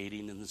the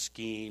skating and the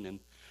skiing and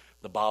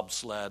the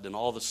bobsled and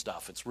all the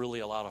stuff. It's really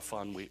a lot of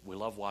fun. We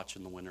love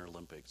watching the Winter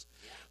Olympics.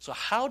 So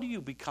how do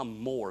you become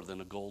more than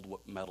a gold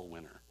medal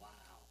winner? Wow.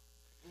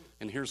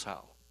 And here's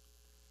how.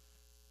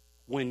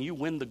 When you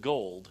win the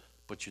gold,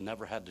 but you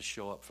never had to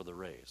show up for the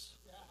race.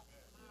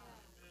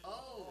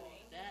 Oh.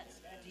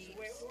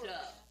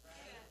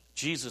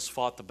 Jesus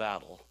fought the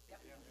battle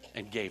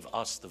and gave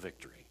us the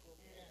victory.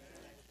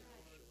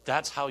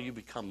 That's how you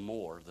become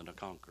more than a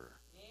conqueror.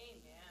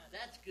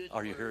 That's good.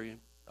 Are you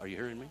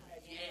hearing me?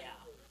 Yeah.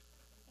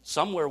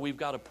 Somewhere we've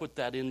got to put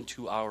that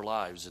into our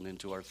lives and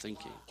into our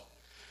thinking.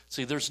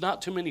 See, there's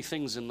not too many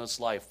things in this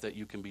life that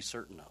you can be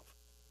certain of.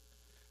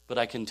 But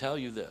I can tell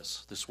you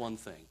this one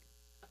thing.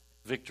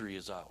 Victory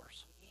is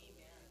ours.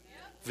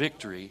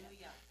 Victory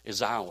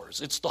is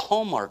ours. It's the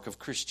hallmark of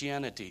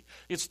Christianity.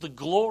 It's the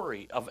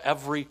glory of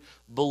every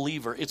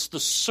believer. It's the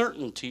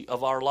certainty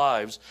of our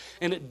lives.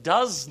 And it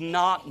does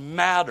not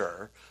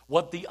matter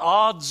what the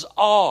odds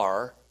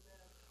are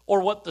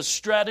or what the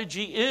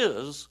strategy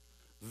is.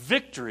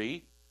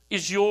 Victory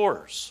is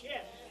yours.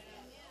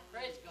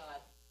 Praise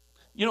God.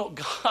 You know,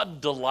 God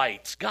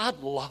delights.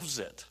 God loves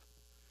it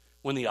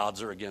when the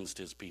odds are against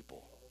his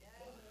people.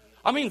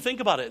 I mean, think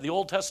about it. The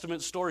Old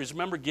Testament stories.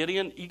 Remember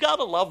Gideon? You got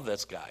to love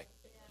this guy.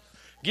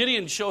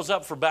 Gideon shows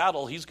up for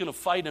battle. He's going to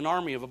fight an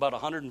army of about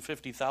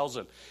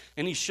 150,000.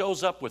 And he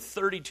shows up with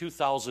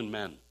 32,000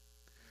 men.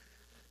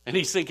 And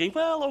he's thinking,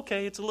 well,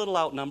 okay, it's a little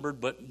outnumbered,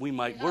 but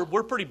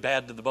we're pretty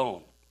bad to the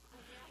bone.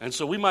 And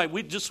so we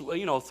just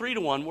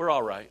 3-1, we're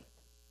all right.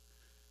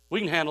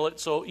 We can handle it.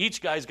 So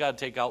each guy's got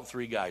to take out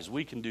 3 guys.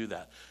 We can do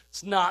that.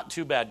 It's not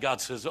too bad.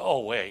 God says,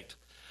 oh, wait.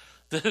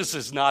 This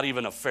is not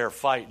even a fair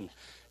fight.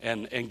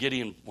 And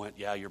Gideon went,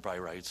 yeah, you're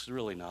probably right. It's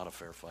really not a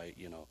fair fight,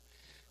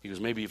 He goes,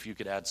 maybe if you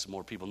could add some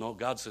more people. No,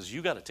 God says,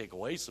 you got to take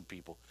away some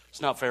people. It's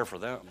not fair for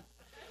them.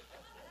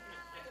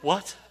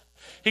 What?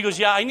 He goes,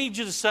 yeah, I need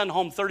you to send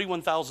home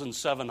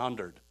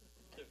 31,700.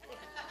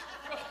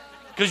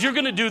 Because you're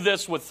going to do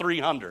this with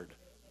 300.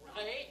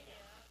 Right?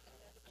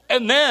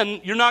 And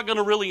then you're not going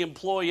to really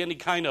employ any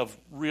kind of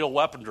real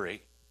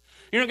weaponry.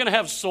 You're not going to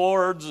have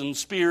swords and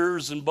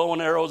spears and bow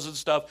and arrows and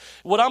stuff.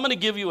 What I'm going to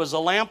give you is a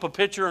lamp, a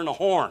pitcher, and a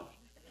horn.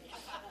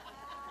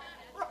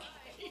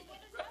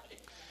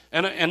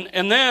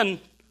 And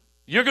then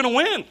you're going to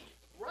win.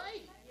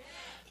 Right.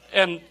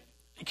 And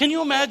can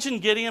you imagine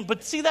Gideon?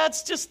 But see,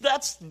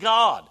 that's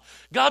God.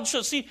 God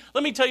shows, see,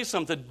 let me tell you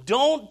something.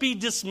 Don't be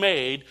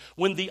dismayed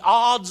when the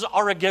odds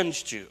are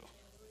against you.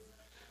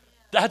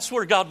 That's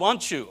where God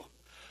wants you.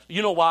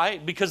 You know why?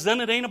 Because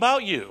then it ain't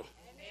about you.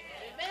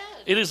 Amen.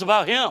 It is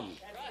about him.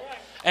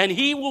 And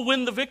he will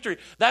win the victory.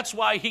 That's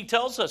why he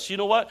tells us, you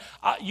know what?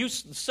 You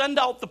send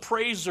out the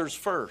praisers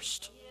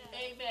first.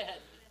 Amen.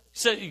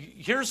 So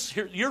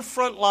your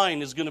front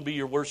line is going to be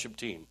your worship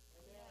team.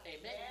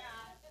 Amen.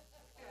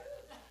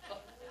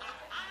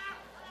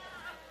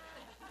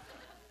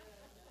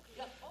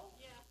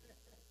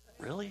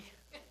 Really?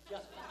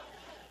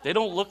 They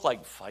don't look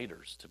like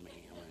fighters to me.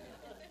 I mean,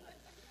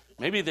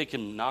 maybe they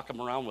can knock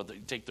them around with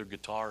it, take their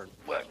guitar.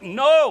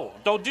 No,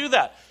 don't do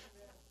that.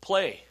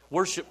 Play.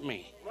 Worship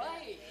me.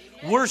 Right.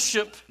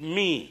 Worship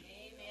me.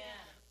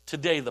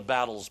 Today the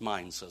battle's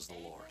mine, says the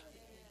Lord.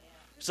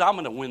 So I'm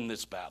going to win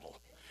this battle.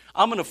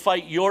 I'm going to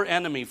fight your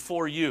enemy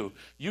for you.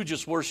 You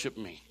just worship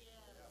me.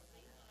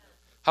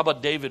 How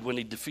about David when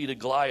he defeated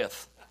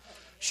Goliath?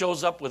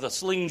 Shows up with a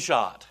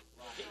slingshot.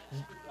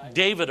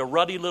 David, a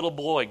ruddy little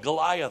boy.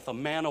 Goliath, a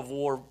man of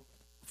war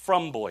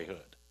from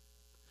boyhood.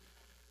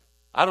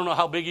 I don't know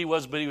how big he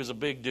was, but he was a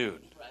big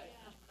dude.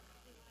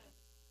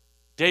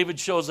 David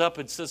shows up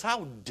and says,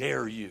 how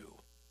dare you?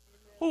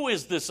 Who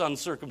is this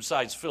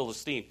uncircumcised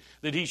Philistine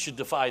that he should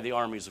defy the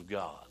armies of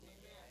God?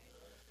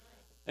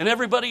 And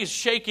everybody is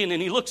shaking,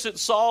 and he looks at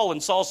Saul,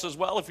 and Saul says,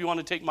 well, if you want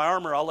to take my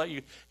armor, I'll let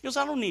you. He goes,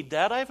 I don't need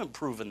that. I haven't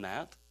proven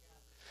that.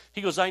 He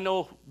goes, I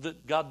know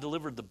that God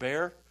delivered the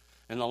bear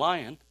and the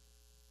lion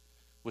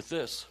with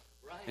this,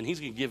 and he's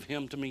going to give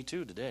him to me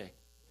too today.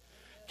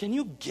 Can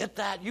you get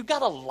that? You got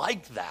to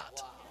like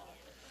that.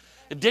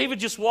 And David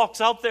just walks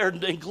out there,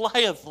 and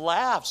Goliath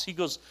laughs. He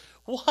goes,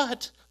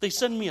 what? They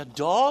send me a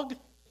dog?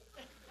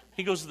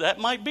 He goes, that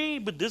might be,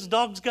 but this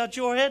dog's got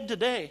your head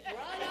today.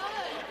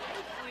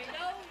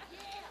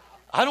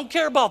 I don't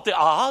care about the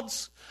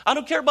odds. I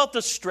don't care about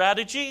the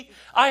strategy.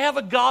 I have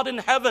a God in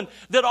heaven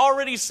that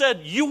already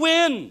said, you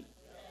win.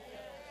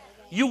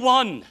 You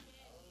won.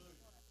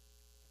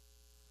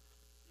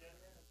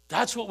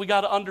 That's what we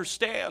got to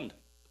understand.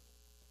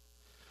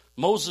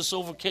 Moses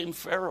overcame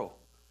Pharaoh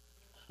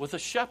with a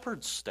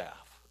shepherd's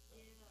staff.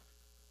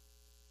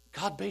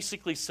 God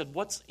basically said,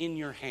 what's in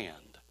your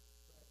hand?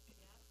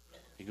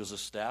 He goes, a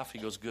staff. He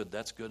goes, good,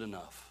 that's good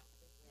enough.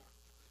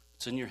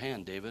 What's in your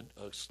hand, David?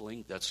 A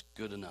sling, that's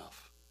good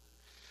enough.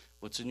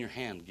 What's in your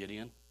hand,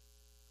 Gideon?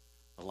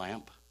 A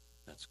lamp,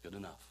 that's good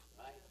enough.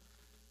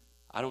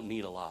 I don't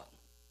need a lot.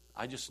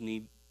 I just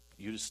need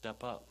you to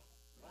step up.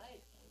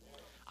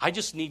 I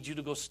just need you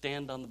to go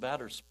stand on the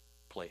batter's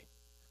plate,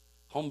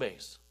 home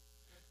base,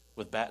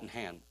 with bat in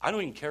hand. I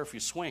don't even care if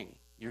you swing.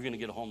 You're going to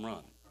get a home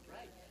run.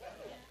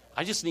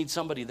 I just need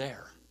somebody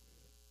there.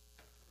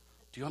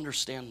 Do you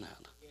understand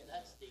that?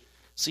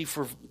 See,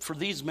 for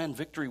these men,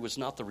 victory was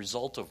not the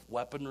result of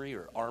weaponry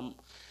or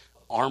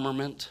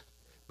armament,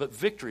 but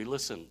victory,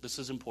 listen, this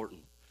is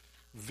important.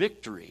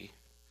 Victory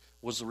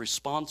was the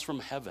response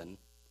from heaven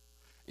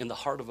in the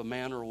heart of a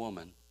man or a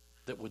woman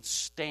that would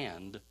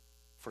stand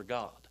for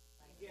God.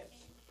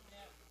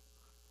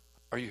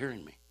 Are you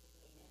hearing me?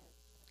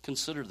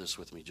 Consider this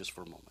with me just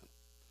for a moment.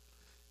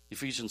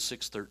 Ephesians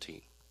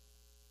 6:13.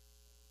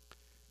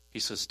 He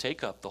says,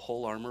 take up the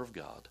whole armor of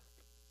God,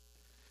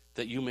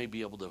 that you may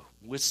be able to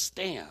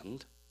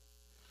withstand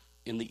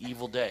in the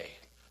evil day.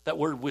 That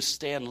word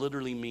withstand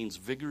literally means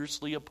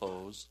vigorously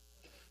oppose,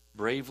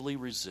 bravely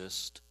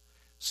resist,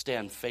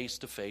 stand face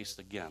to face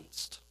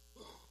against,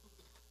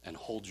 and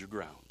hold your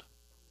ground.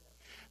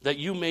 That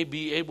you may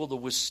be able to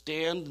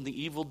withstand in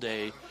the evil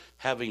day,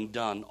 having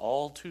done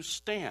all to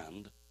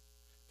stand.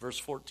 Verse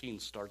 14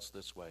 starts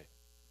this way.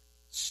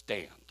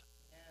 Stand.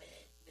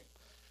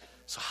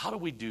 So how do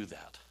we do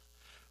that?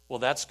 Well,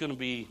 that's going to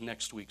be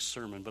next week's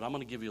sermon, but I'm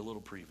going to give you a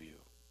little preview.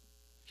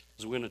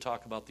 As we're going to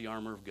talk about the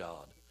armor of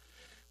God.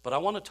 But I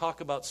want to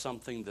talk about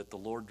something that the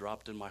Lord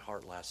dropped in my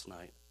heart last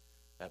night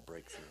at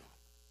Breakthrough.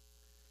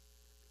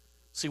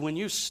 See, when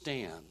you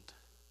stand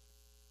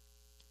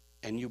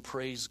and you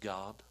praise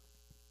God,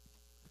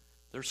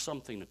 there's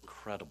something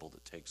incredible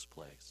that takes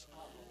place.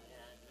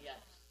 Yes.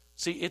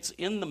 See, it's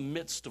in the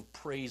midst of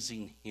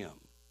praising Him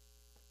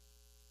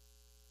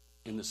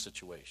in the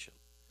situation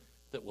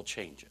that will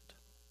change it.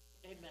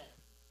 Amen.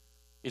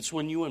 It's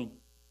when you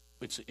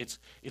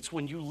it's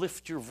when you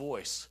lift your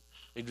voice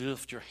and you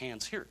lift your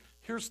hands.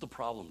 Here's the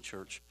problem,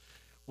 church.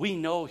 We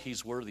know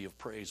He's worthy of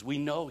praise. We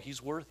know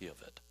He's worthy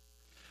of it.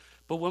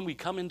 But when we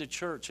come into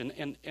church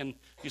and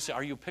you say,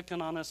 are you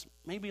picking on us?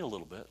 Maybe a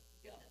little bit.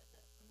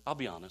 I'll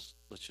be honest.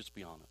 Let's just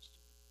be honest.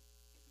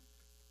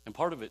 And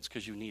part of it's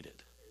because you need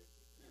it.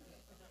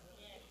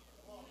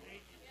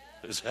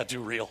 Is that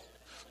too real?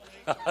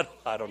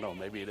 I don't know.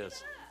 Maybe it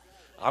is.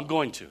 I'm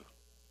going to.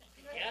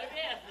 Yeah, it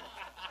is.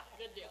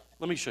 Good deal.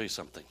 Let me show you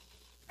something.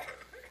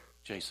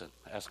 Jason,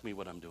 ask me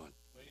what I'm doing.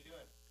 What are you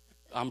doing?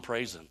 I'm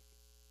praising.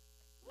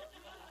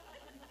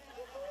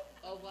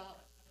 Oh, wow.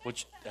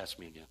 Ask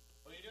me again.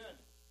 What are you doing?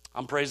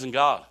 I'm praising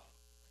God.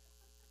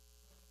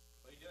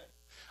 What are you doing?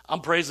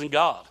 I'm praising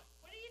God.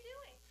 What are you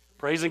doing?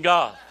 Praising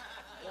God.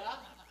 Yeah.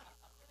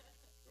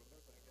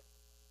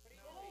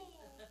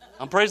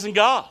 I'm praising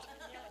God.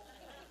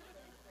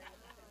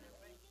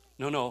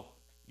 No,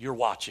 you're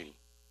watching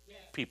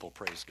people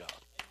praise God.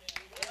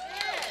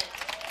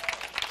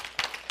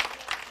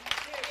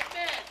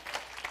 Amen.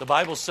 The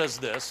Bible says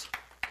this,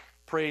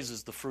 praise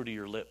is the fruit of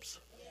your lips.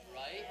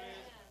 Right?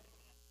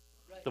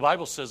 The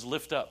Bible says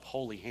lift up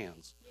holy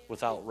hands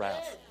without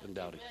wrath and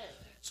doubting.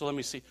 So let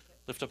me see.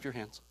 Lift up your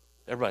hands.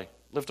 Everybody,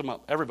 lift them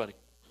up. Everybody.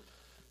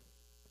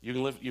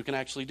 You can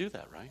actually do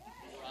that, right?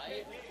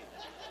 Right?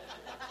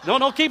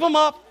 No, keep them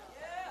up.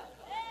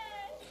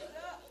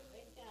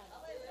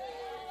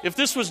 If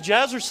this was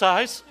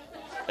jazzercise,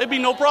 it'd be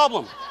no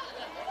problem.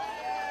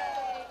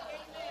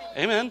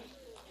 Amen.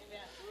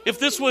 If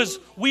this was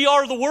We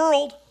Are the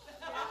World,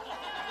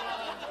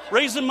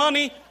 raising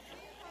money,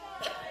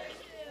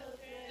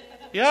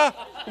 yeah,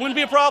 it wouldn't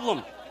be a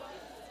problem.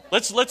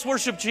 Let's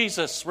worship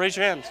Jesus. Raise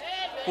your hands.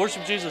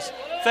 Worship Jesus.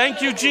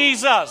 Thank you,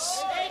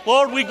 Jesus.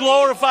 Lord, we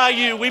glorify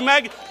you. We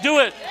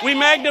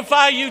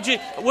magnify you.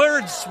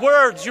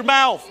 Words, your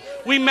mouth.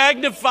 We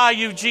magnify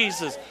you,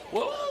 Jesus.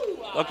 Whoa.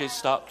 Okay,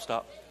 stop.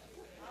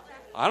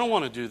 I don't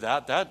want to do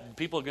that.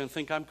 People are going to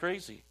think I'm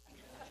crazy.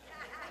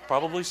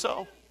 Probably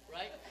so.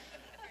 Right?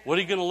 What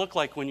are you going to look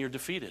like when you're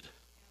defeated?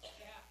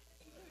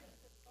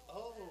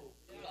 Oh,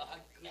 God,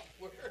 good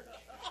word.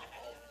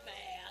 Oh,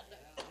 man.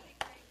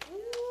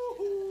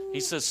 He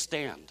says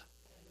stand.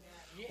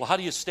 Well, how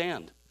do you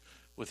stand?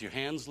 With your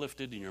hands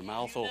lifted and your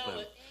mouth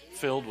open,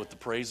 filled with the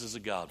praises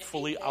of God,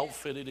 fully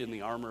outfitted in the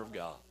armor of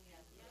God.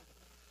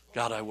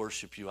 God, I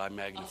worship you. I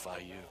magnify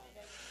you.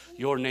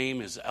 Your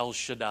name is El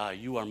Shaddai.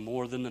 You are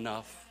more than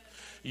enough.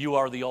 You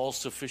are the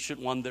all-sufficient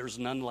one. There's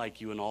none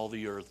like you in all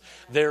the earth.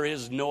 There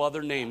is no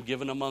other name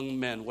given among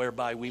men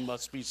whereby we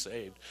must be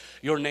saved.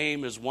 Your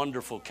name is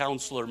Wonderful,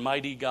 Counselor,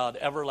 Mighty God,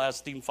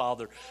 Everlasting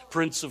Father,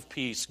 Prince of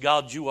Peace.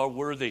 God, you are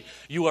worthy.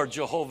 You are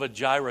Jehovah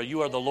Jireh.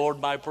 You are the Lord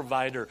my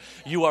provider.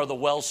 You are the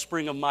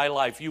wellspring of my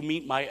life. You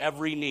meet my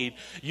every need.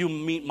 You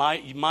meet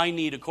my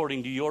need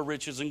according to your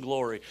riches and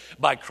glory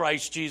by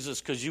Christ Jesus,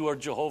 because you are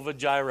Jehovah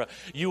Jireh.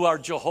 You are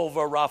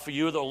Jehovah Rapha.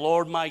 You are the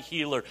Lord my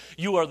healer.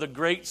 You are the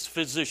great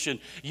physician.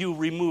 You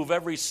remove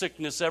every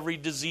sickness, every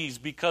disease,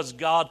 because,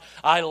 God,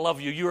 I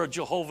love you. You are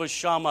Jehovah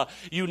Shammah.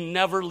 You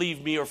never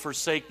leave me or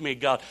forsake me,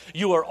 God.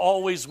 You are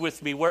always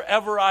with me.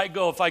 Wherever I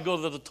go, if I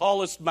go to the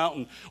tallest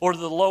mountain or to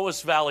the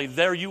lowest valley,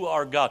 there you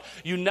are, God.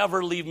 You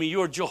never leave me.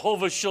 You are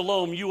Jehovah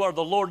Shalom. You are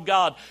the Lord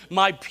God,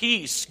 my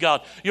peace,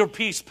 God. Your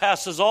peace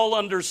passes all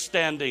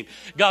understanding.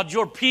 God,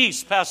 your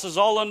peace passes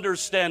all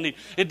understanding.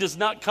 It does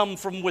not come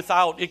from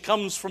without. It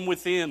comes from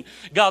within.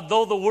 God,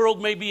 though the world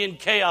may be in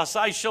chaos,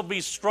 I shall be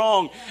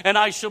strong, and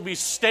I shall be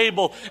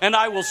stable, and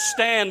I will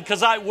stand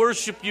because I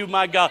worship you,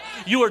 my God.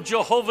 You are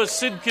Jehovah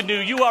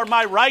Sidkenu. You are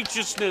my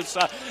righteousness.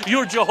 You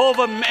are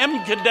Jehovah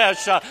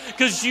Memkadesh,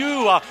 because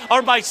you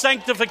are my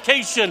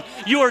sanctification.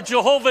 You are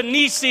Jehovah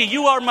Nisi.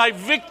 You are my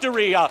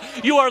victory.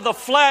 You are the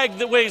flag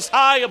that waves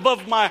high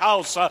above my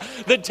house,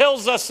 that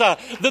tells us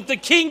that the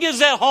King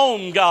is at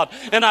home, God.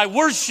 And I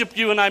worship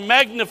you and I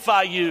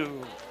magnify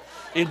you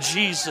in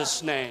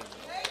Jesus' name.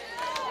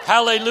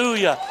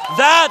 Hallelujah.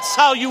 That's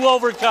how you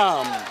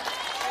overcome.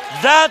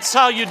 That's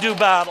how you do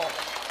battle.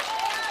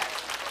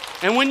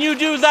 And when you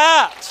do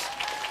that,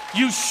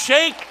 you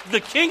shake the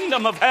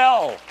kingdom of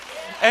hell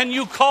and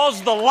you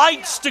cause the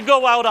lights to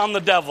go out on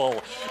the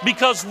devil,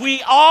 because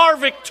we are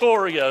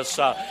victorious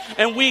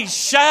and we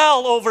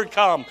shall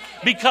overcome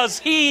because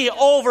he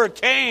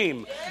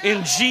overcame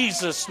in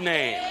Jesus'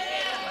 name.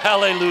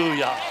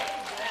 Hallelujah.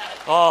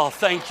 Oh,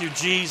 thank you,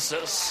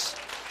 Jesus.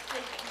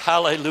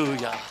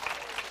 Hallelujah.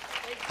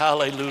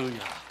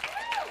 Hallelujah.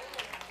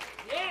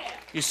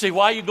 You see,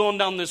 why are you going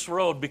down this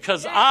road?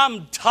 Because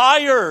I'm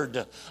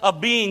tired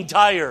of being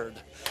tired.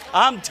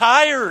 I'm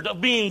tired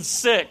of being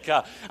sick.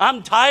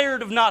 I'm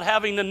tired of not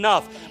having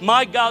enough.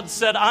 My God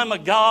said, I'm a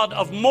God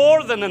of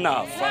more than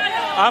enough.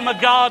 I'm a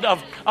God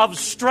of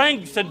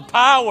strength and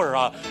power,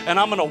 and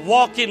I'm going to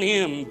walk in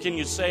him. Can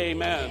you say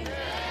amen?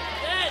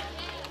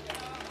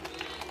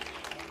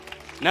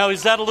 Now,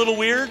 is that a little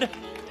weird?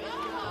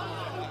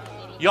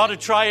 You ought to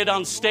try it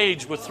on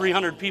stage with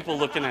 300 people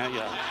looking at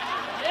you.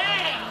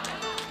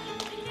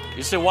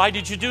 You say, why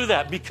did you do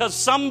that? Because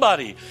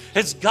somebody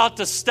has got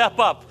to step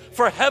up.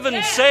 For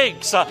heaven's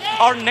sakes,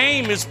 our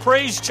name is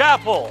Praise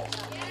Chapel.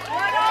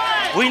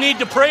 We need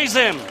to praise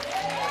him.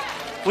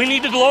 We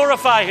need to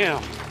glorify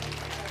him.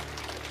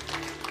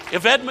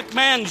 If Ed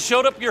McMahon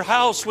showed up your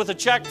house with a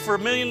check for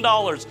 $1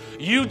 million,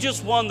 you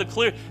just won the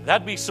clear.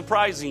 That'd be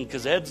surprising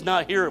because Ed's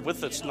not here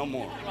with us no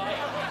more.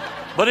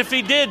 But if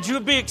he did,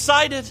 you'd be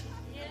excited.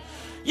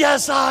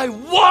 Yes, I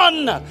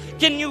won.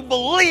 Can you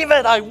believe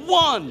it? I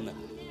won.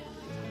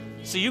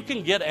 See, you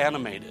can get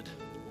animated.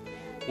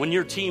 When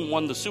your team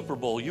won the Super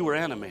Bowl, you were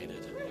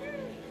animated.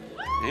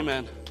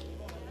 Amen.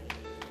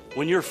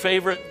 When your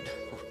favorite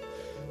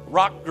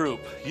rock group,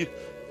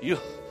 you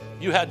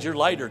had your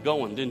lighter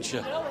going, didn't you?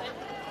 It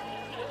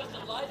was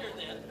a lighter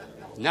then.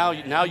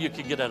 Now you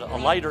could get a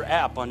lighter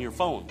app on your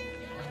phone.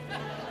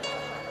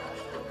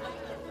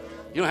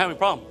 You don't have any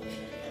problem.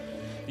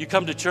 You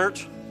come to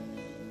church.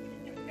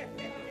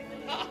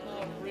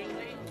 Really?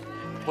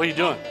 What are you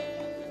doing?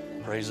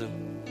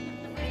 Praising.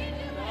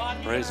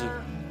 Praising.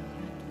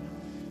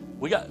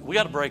 We got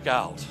to break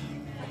out.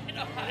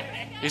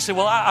 You say,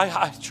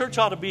 well, church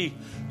ought to be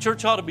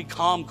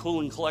calm, cool,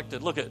 and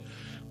collected. Look,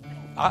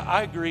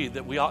 I agree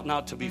that we ought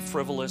not to be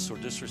frivolous or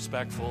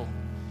disrespectful.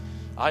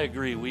 I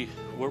agree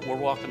we're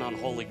walking on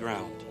holy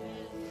ground.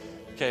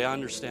 Okay, I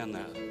understand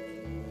that.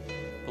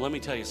 But let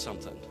me tell you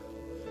something.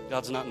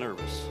 God's not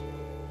nervous.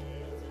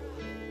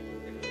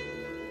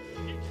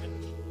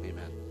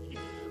 Amen.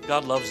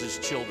 God loves his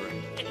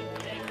children.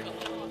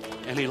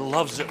 And he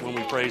loves it when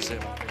we praise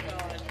him.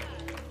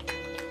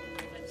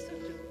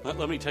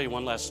 Let me tell you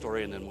one last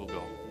story and then we'll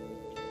go.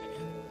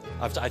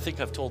 I think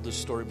I've told this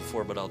story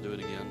before, but I'll do it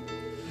again.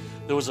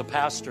 There was a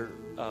pastor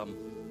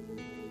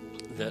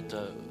that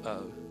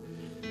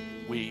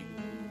we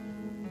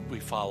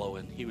follow,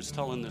 and he was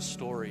telling this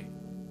story.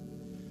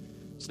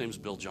 His name's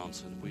Bill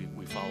Johnson.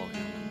 We follow him.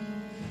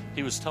 And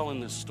he was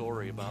telling this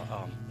story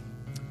about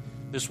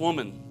this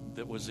woman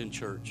that was in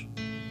church.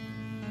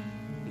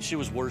 And she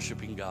was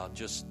worshiping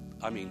God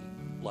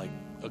like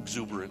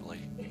exuberantly.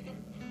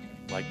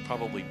 Like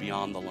probably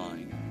beyond the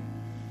line.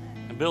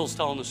 And Bill's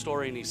telling the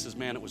story, and he says,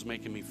 man, it was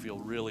making me feel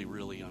really,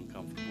 really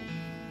uncomfortable.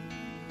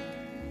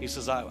 He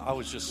says,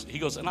 he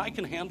goes, and I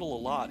can handle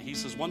a lot. He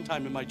says, one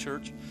time in my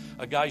church,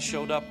 a guy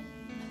showed up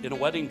in a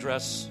wedding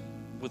dress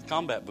with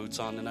combat boots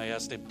on, and I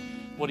asked him,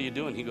 what are you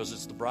doing? He goes,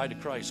 it's the bride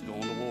of Christ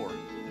going to war.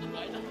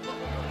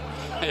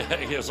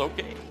 He goes,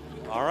 okay,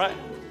 all right,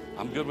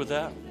 I'm good with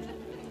that.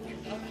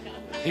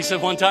 He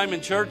said, one time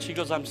in church, he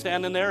goes, I'm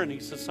standing there, and he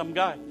says, some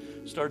guy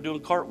started doing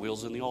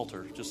cartwheels in the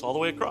altar, just all the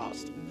way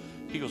across.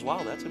 He goes,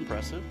 wow, that's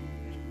impressive.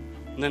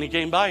 And then he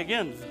came by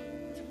again.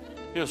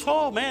 He goes,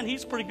 oh, man,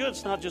 he's pretty good.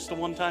 It's not just a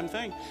one-time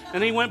thing.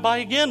 And he went by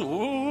again.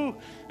 Woo.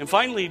 And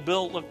finally,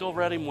 Bill looked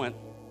over at him and went,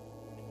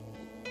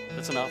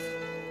 that's enough.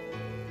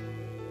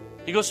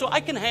 He goes, so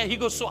I can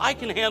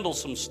handle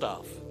some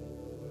stuff.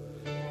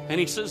 And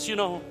he says,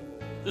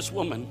 this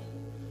woman,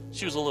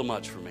 she was a little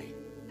much for me.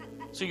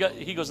 So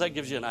he goes, that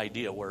gives you an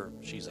idea where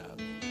she's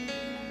at.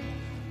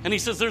 And he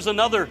says, there's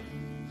another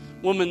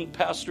woman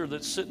pastor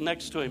that's sitting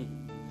next to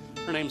him.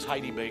 Her name's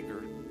Heidi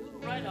Baker.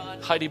 Right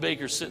on. Heidi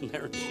Baker's sitting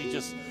there, and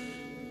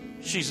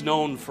she's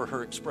known for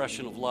her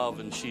expression of love.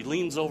 And she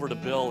leans over to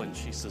Bill, and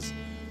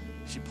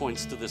she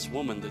points to this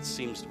woman that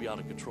seems to be out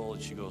of control,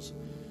 and she goes,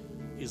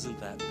 isn't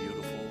that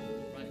beautiful?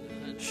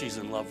 She's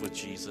in love with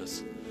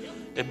Jesus.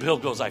 And Bill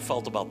goes, I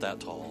felt about that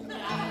tall.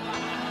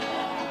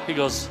 He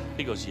goes,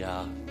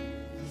 yeah.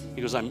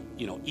 He goes, I'm,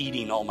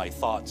 eating all my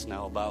thoughts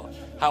now about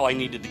how I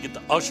needed to get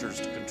the ushers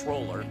to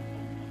control her.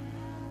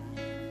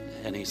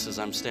 And he says,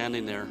 I'm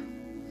standing there,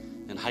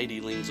 and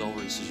Heidi leans over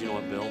and says, you know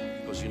what, Bill?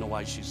 He goes, you know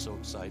why she's so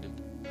excited?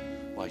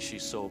 Why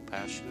she's so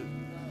passionate?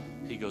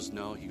 He goes,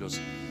 no. He goes,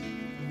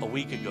 a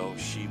week ago,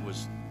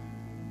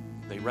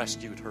 they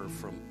rescued her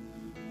from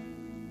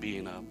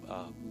being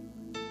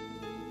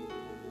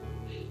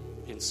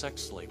in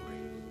sex slavery.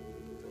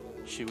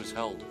 She was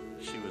held.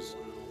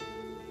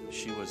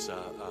 She was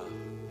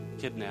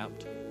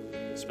kidnapped,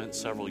 spent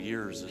several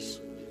years as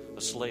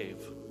a slave.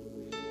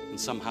 And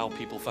somehow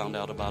people found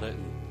out about it,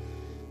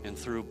 and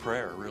through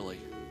prayer, really,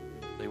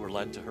 they were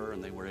led to her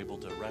and they were able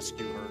to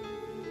rescue her.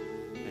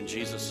 And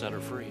Jesus set her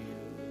free.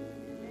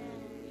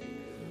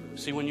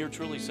 See, when you're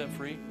truly set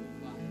free,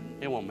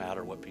 it won't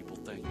matter what people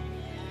think.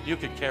 You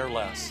could care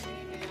less.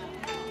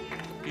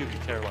 You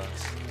could care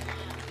less.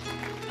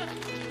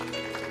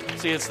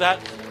 See, it's that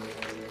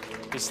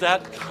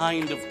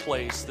kind of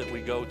place that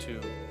we go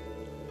to.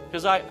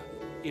 Because I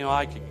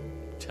could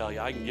tell you,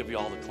 I can give you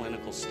all the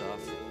clinical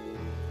stuff.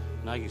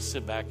 And I can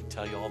sit back and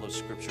tell you all the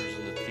scriptures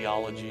and the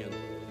theology and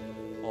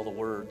all the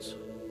words.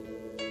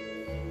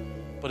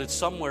 But it's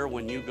somewhere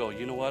when you go,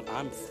 you know what?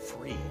 I'm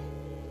free.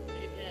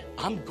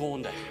 I'm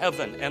going to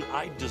heaven, and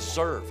I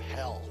deserve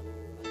hell.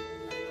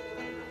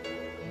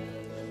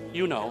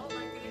 You know.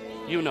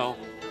 You know.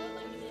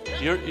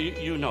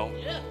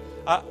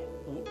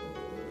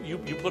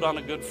 You put on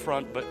a good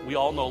front, but we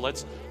all know,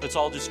 let's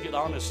all just get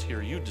honest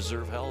here. You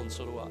deserve hell, and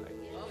so do I.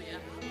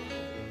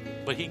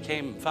 But he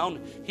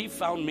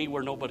found me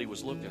where nobody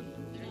was looking.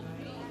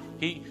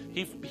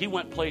 He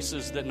went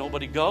places that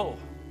nobody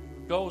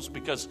goes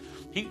because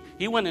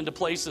he went into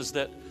places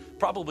that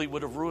probably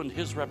would have ruined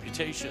his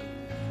reputation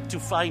to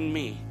find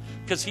me,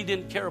 because he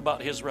didn't care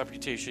about his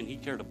reputation, he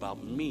cared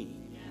about me.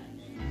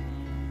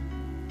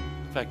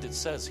 In fact, it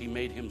says he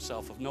made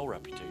himself of no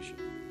reputation.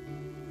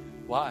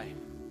 Why?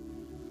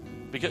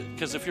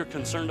 Because if you're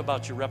concerned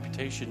about your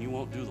reputation, you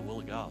won't do the will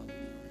of God.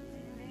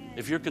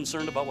 If you're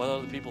concerned about what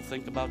other people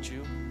think about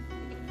you,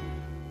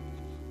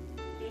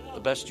 the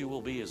best you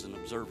will be is an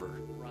observer.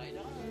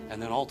 And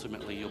then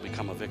ultimately you'll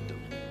become a victim.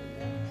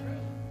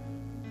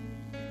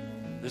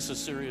 This is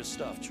serious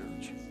stuff,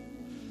 church.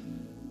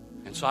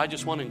 And so I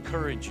just want to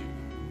encourage you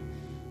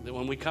that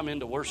when we come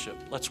into worship,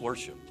 let's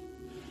worship.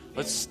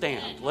 Let's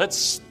stand. Let's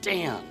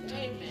stand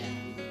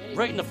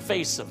right in the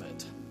face of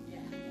it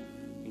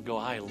and go,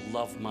 I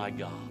love my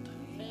God.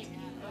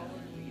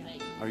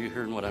 Are you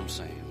hearing what I'm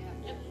saying?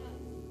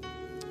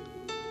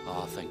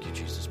 Oh, thank you,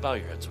 Jesus. Bow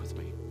your heads with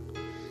me.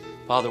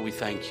 Father, we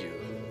thank you.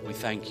 We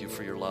thank you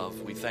for your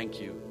love. We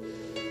thank you,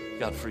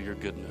 God, for your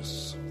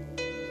goodness.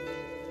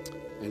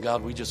 And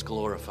God, we just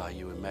glorify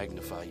you and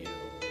magnify you.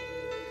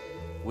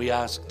 We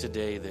ask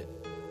today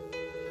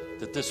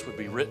that this would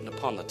be written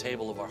upon the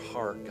table of our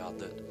heart, God,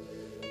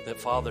 that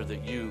Father,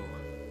 that you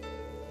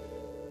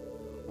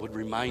would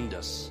remind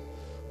us,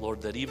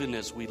 Lord, that even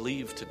as we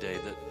leave today,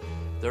 that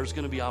there's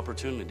going to be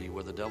opportunity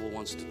where the devil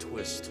wants to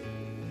twist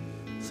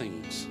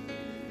things.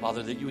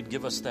 Father, that you would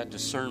give us that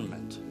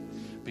discernment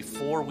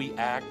before we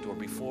act or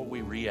before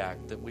we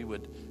react, that we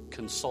would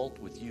consult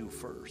with you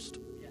first.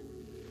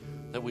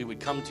 That we would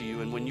come to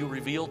you, and when you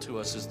reveal to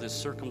us, is this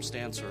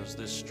circumstance or is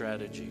this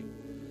strategy,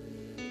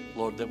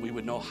 Lord, that we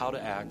would know how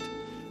to act,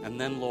 and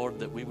then, Lord,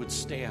 that we would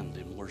stand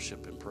in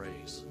worship and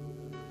praise.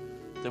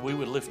 That we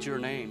would lift your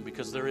name,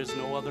 because there is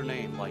no other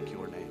name like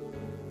your name.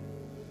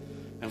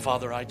 And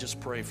Father, I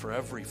just pray for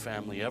every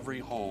family, every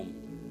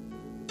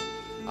home.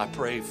 I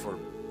pray for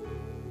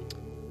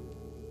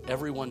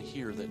everyone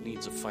here that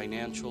needs a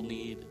financial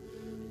need,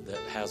 that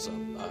has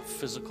a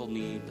physical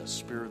need, a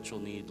spiritual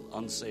need,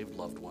 unsaved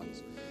loved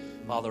ones.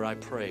 Father, I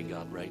pray,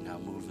 God, right now,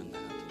 move in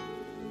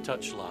that.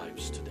 Touch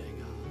lives today,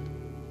 God.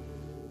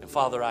 And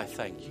Father, I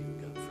thank you,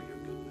 God, for your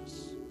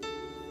goodness.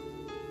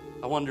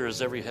 I wonder,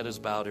 as every head is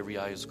bowed, every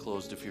eye is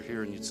closed, if you're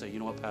here and you'd say, you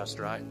know what,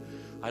 Pastor, I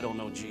don't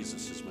know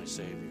Jesus as my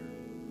Savior.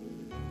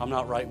 I'm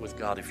not right with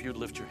God. If you'd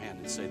lift your hand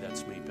and say,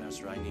 that's me,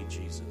 Pastor, I need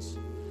Jesus.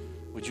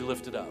 Would you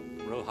lift it up?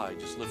 Real high.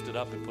 Just lift it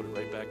up and put it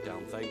right back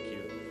down. Thank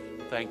you.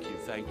 Thank you.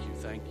 Thank you.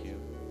 Thank you.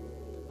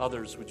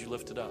 Others, would you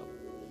lift it up?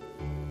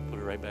 Put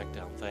it right back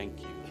down.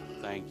 Thank you.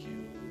 Thank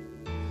you.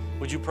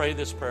 Would you pray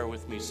this prayer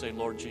with me? Say,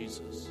 Lord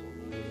Jesus,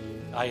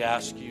 I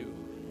ask you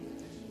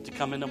to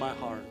come into my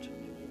heart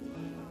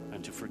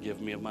and to forgive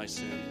me of my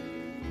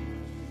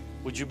sin.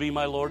 Would you be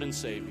my Lord and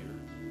Savior?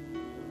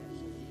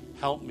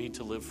 Help me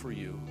to live for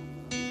you.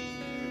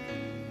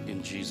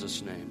 In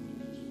Jesus' name.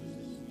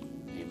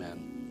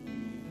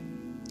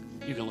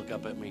 You can look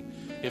up at me.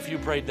 If you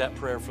prayed that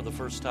prayer for the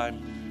first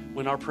time,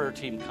 when our prayer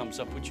team comes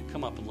up, would you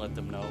come up and let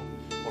them know?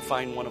 Or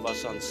find one of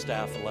us on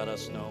staff and let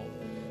us know.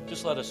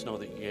 Just let us know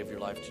that you gave your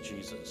life to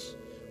Jesus.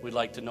 We'd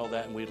like to know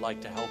that, and we'd like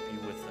to help you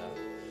with that.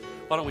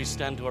 Why don't we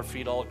stand to our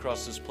feet all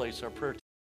across this place? Our prayer team